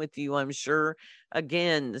talking with you, I'm sure,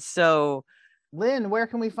 again. So, Lynn, where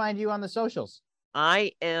can we find you on the socials?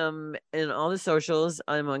 I am in all the socials.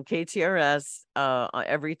 I'm on KTRS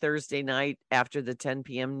every Thursday night after the 10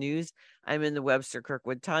 p.m. news. I'm in the Webster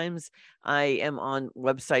Kirkwood Times. I am on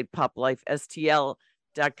website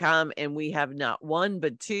poplifestl.com, and we have not one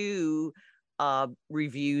but 2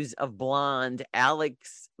 reviews of Blonde.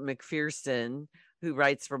 Alex McPherson, who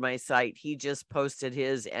writes for my site, he just posted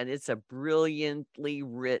his, and it's a brilliantly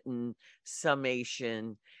written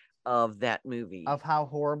summation of that movie. Of how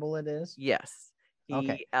horrible it is? Yes.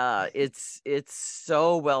 Okay. It's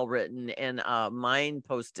so well written, and mine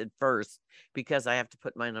posted first because I have to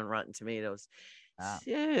put mine on Rotten Tomatoes.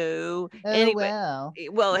 So anyway,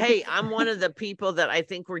 well, hey, I'm one of the people that I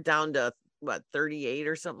think we're down to 38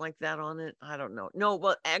 or something like that on it. I don't know. No,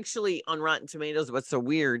 well, actually, on Rotten Tomatoes, what's so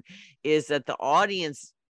weird is that the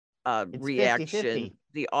audience reaction, 50-50.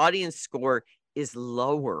 The audience score is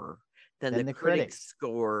lower than the critics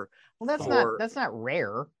score. Well, that's not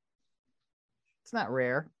rare. It's not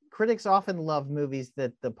rare. Critics often love movies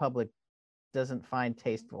that the public doesn't find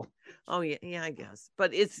tasteful. Oh yeah, I guess.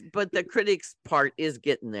 But the critics part is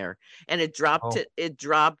getting there, and it dropped. It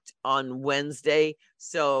dropped on Wednesday.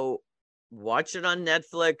 So watch it on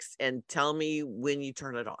Netflix and tell me when you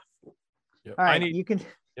turn it off. Yep. All right, you can.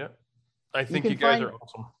 Yep. I think you guys are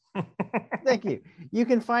awesome. Thank you. You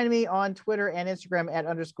can find me on Twitter and Instagram at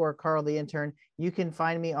 _Carl the Intern. You can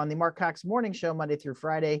find me on the Mark Cox Morning Show Monday through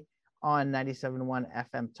Friday on 97.1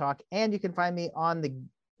 FM Talk. And you can find me on the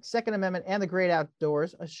Second Amendment and the Great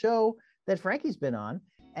Outdoors, a show that Frankie's been on.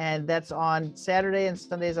 And that's on Saturday and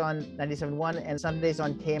Sundays on 97.1 and Sundays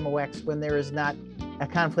on KMOX when there is not a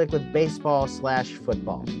conflict with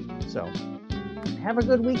baseball/football. So have a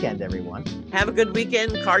good weekend, everyone. Have a good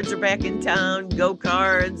weekend. Cards are back in town. Go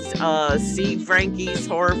Cards. See Frankie's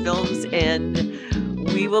horror films. And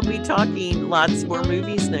we will be talking lots more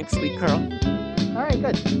movies next week, Carl. All right,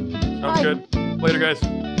 good. Sounds good. Later, guys.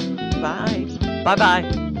 Bye.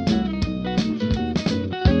 Bye-bye.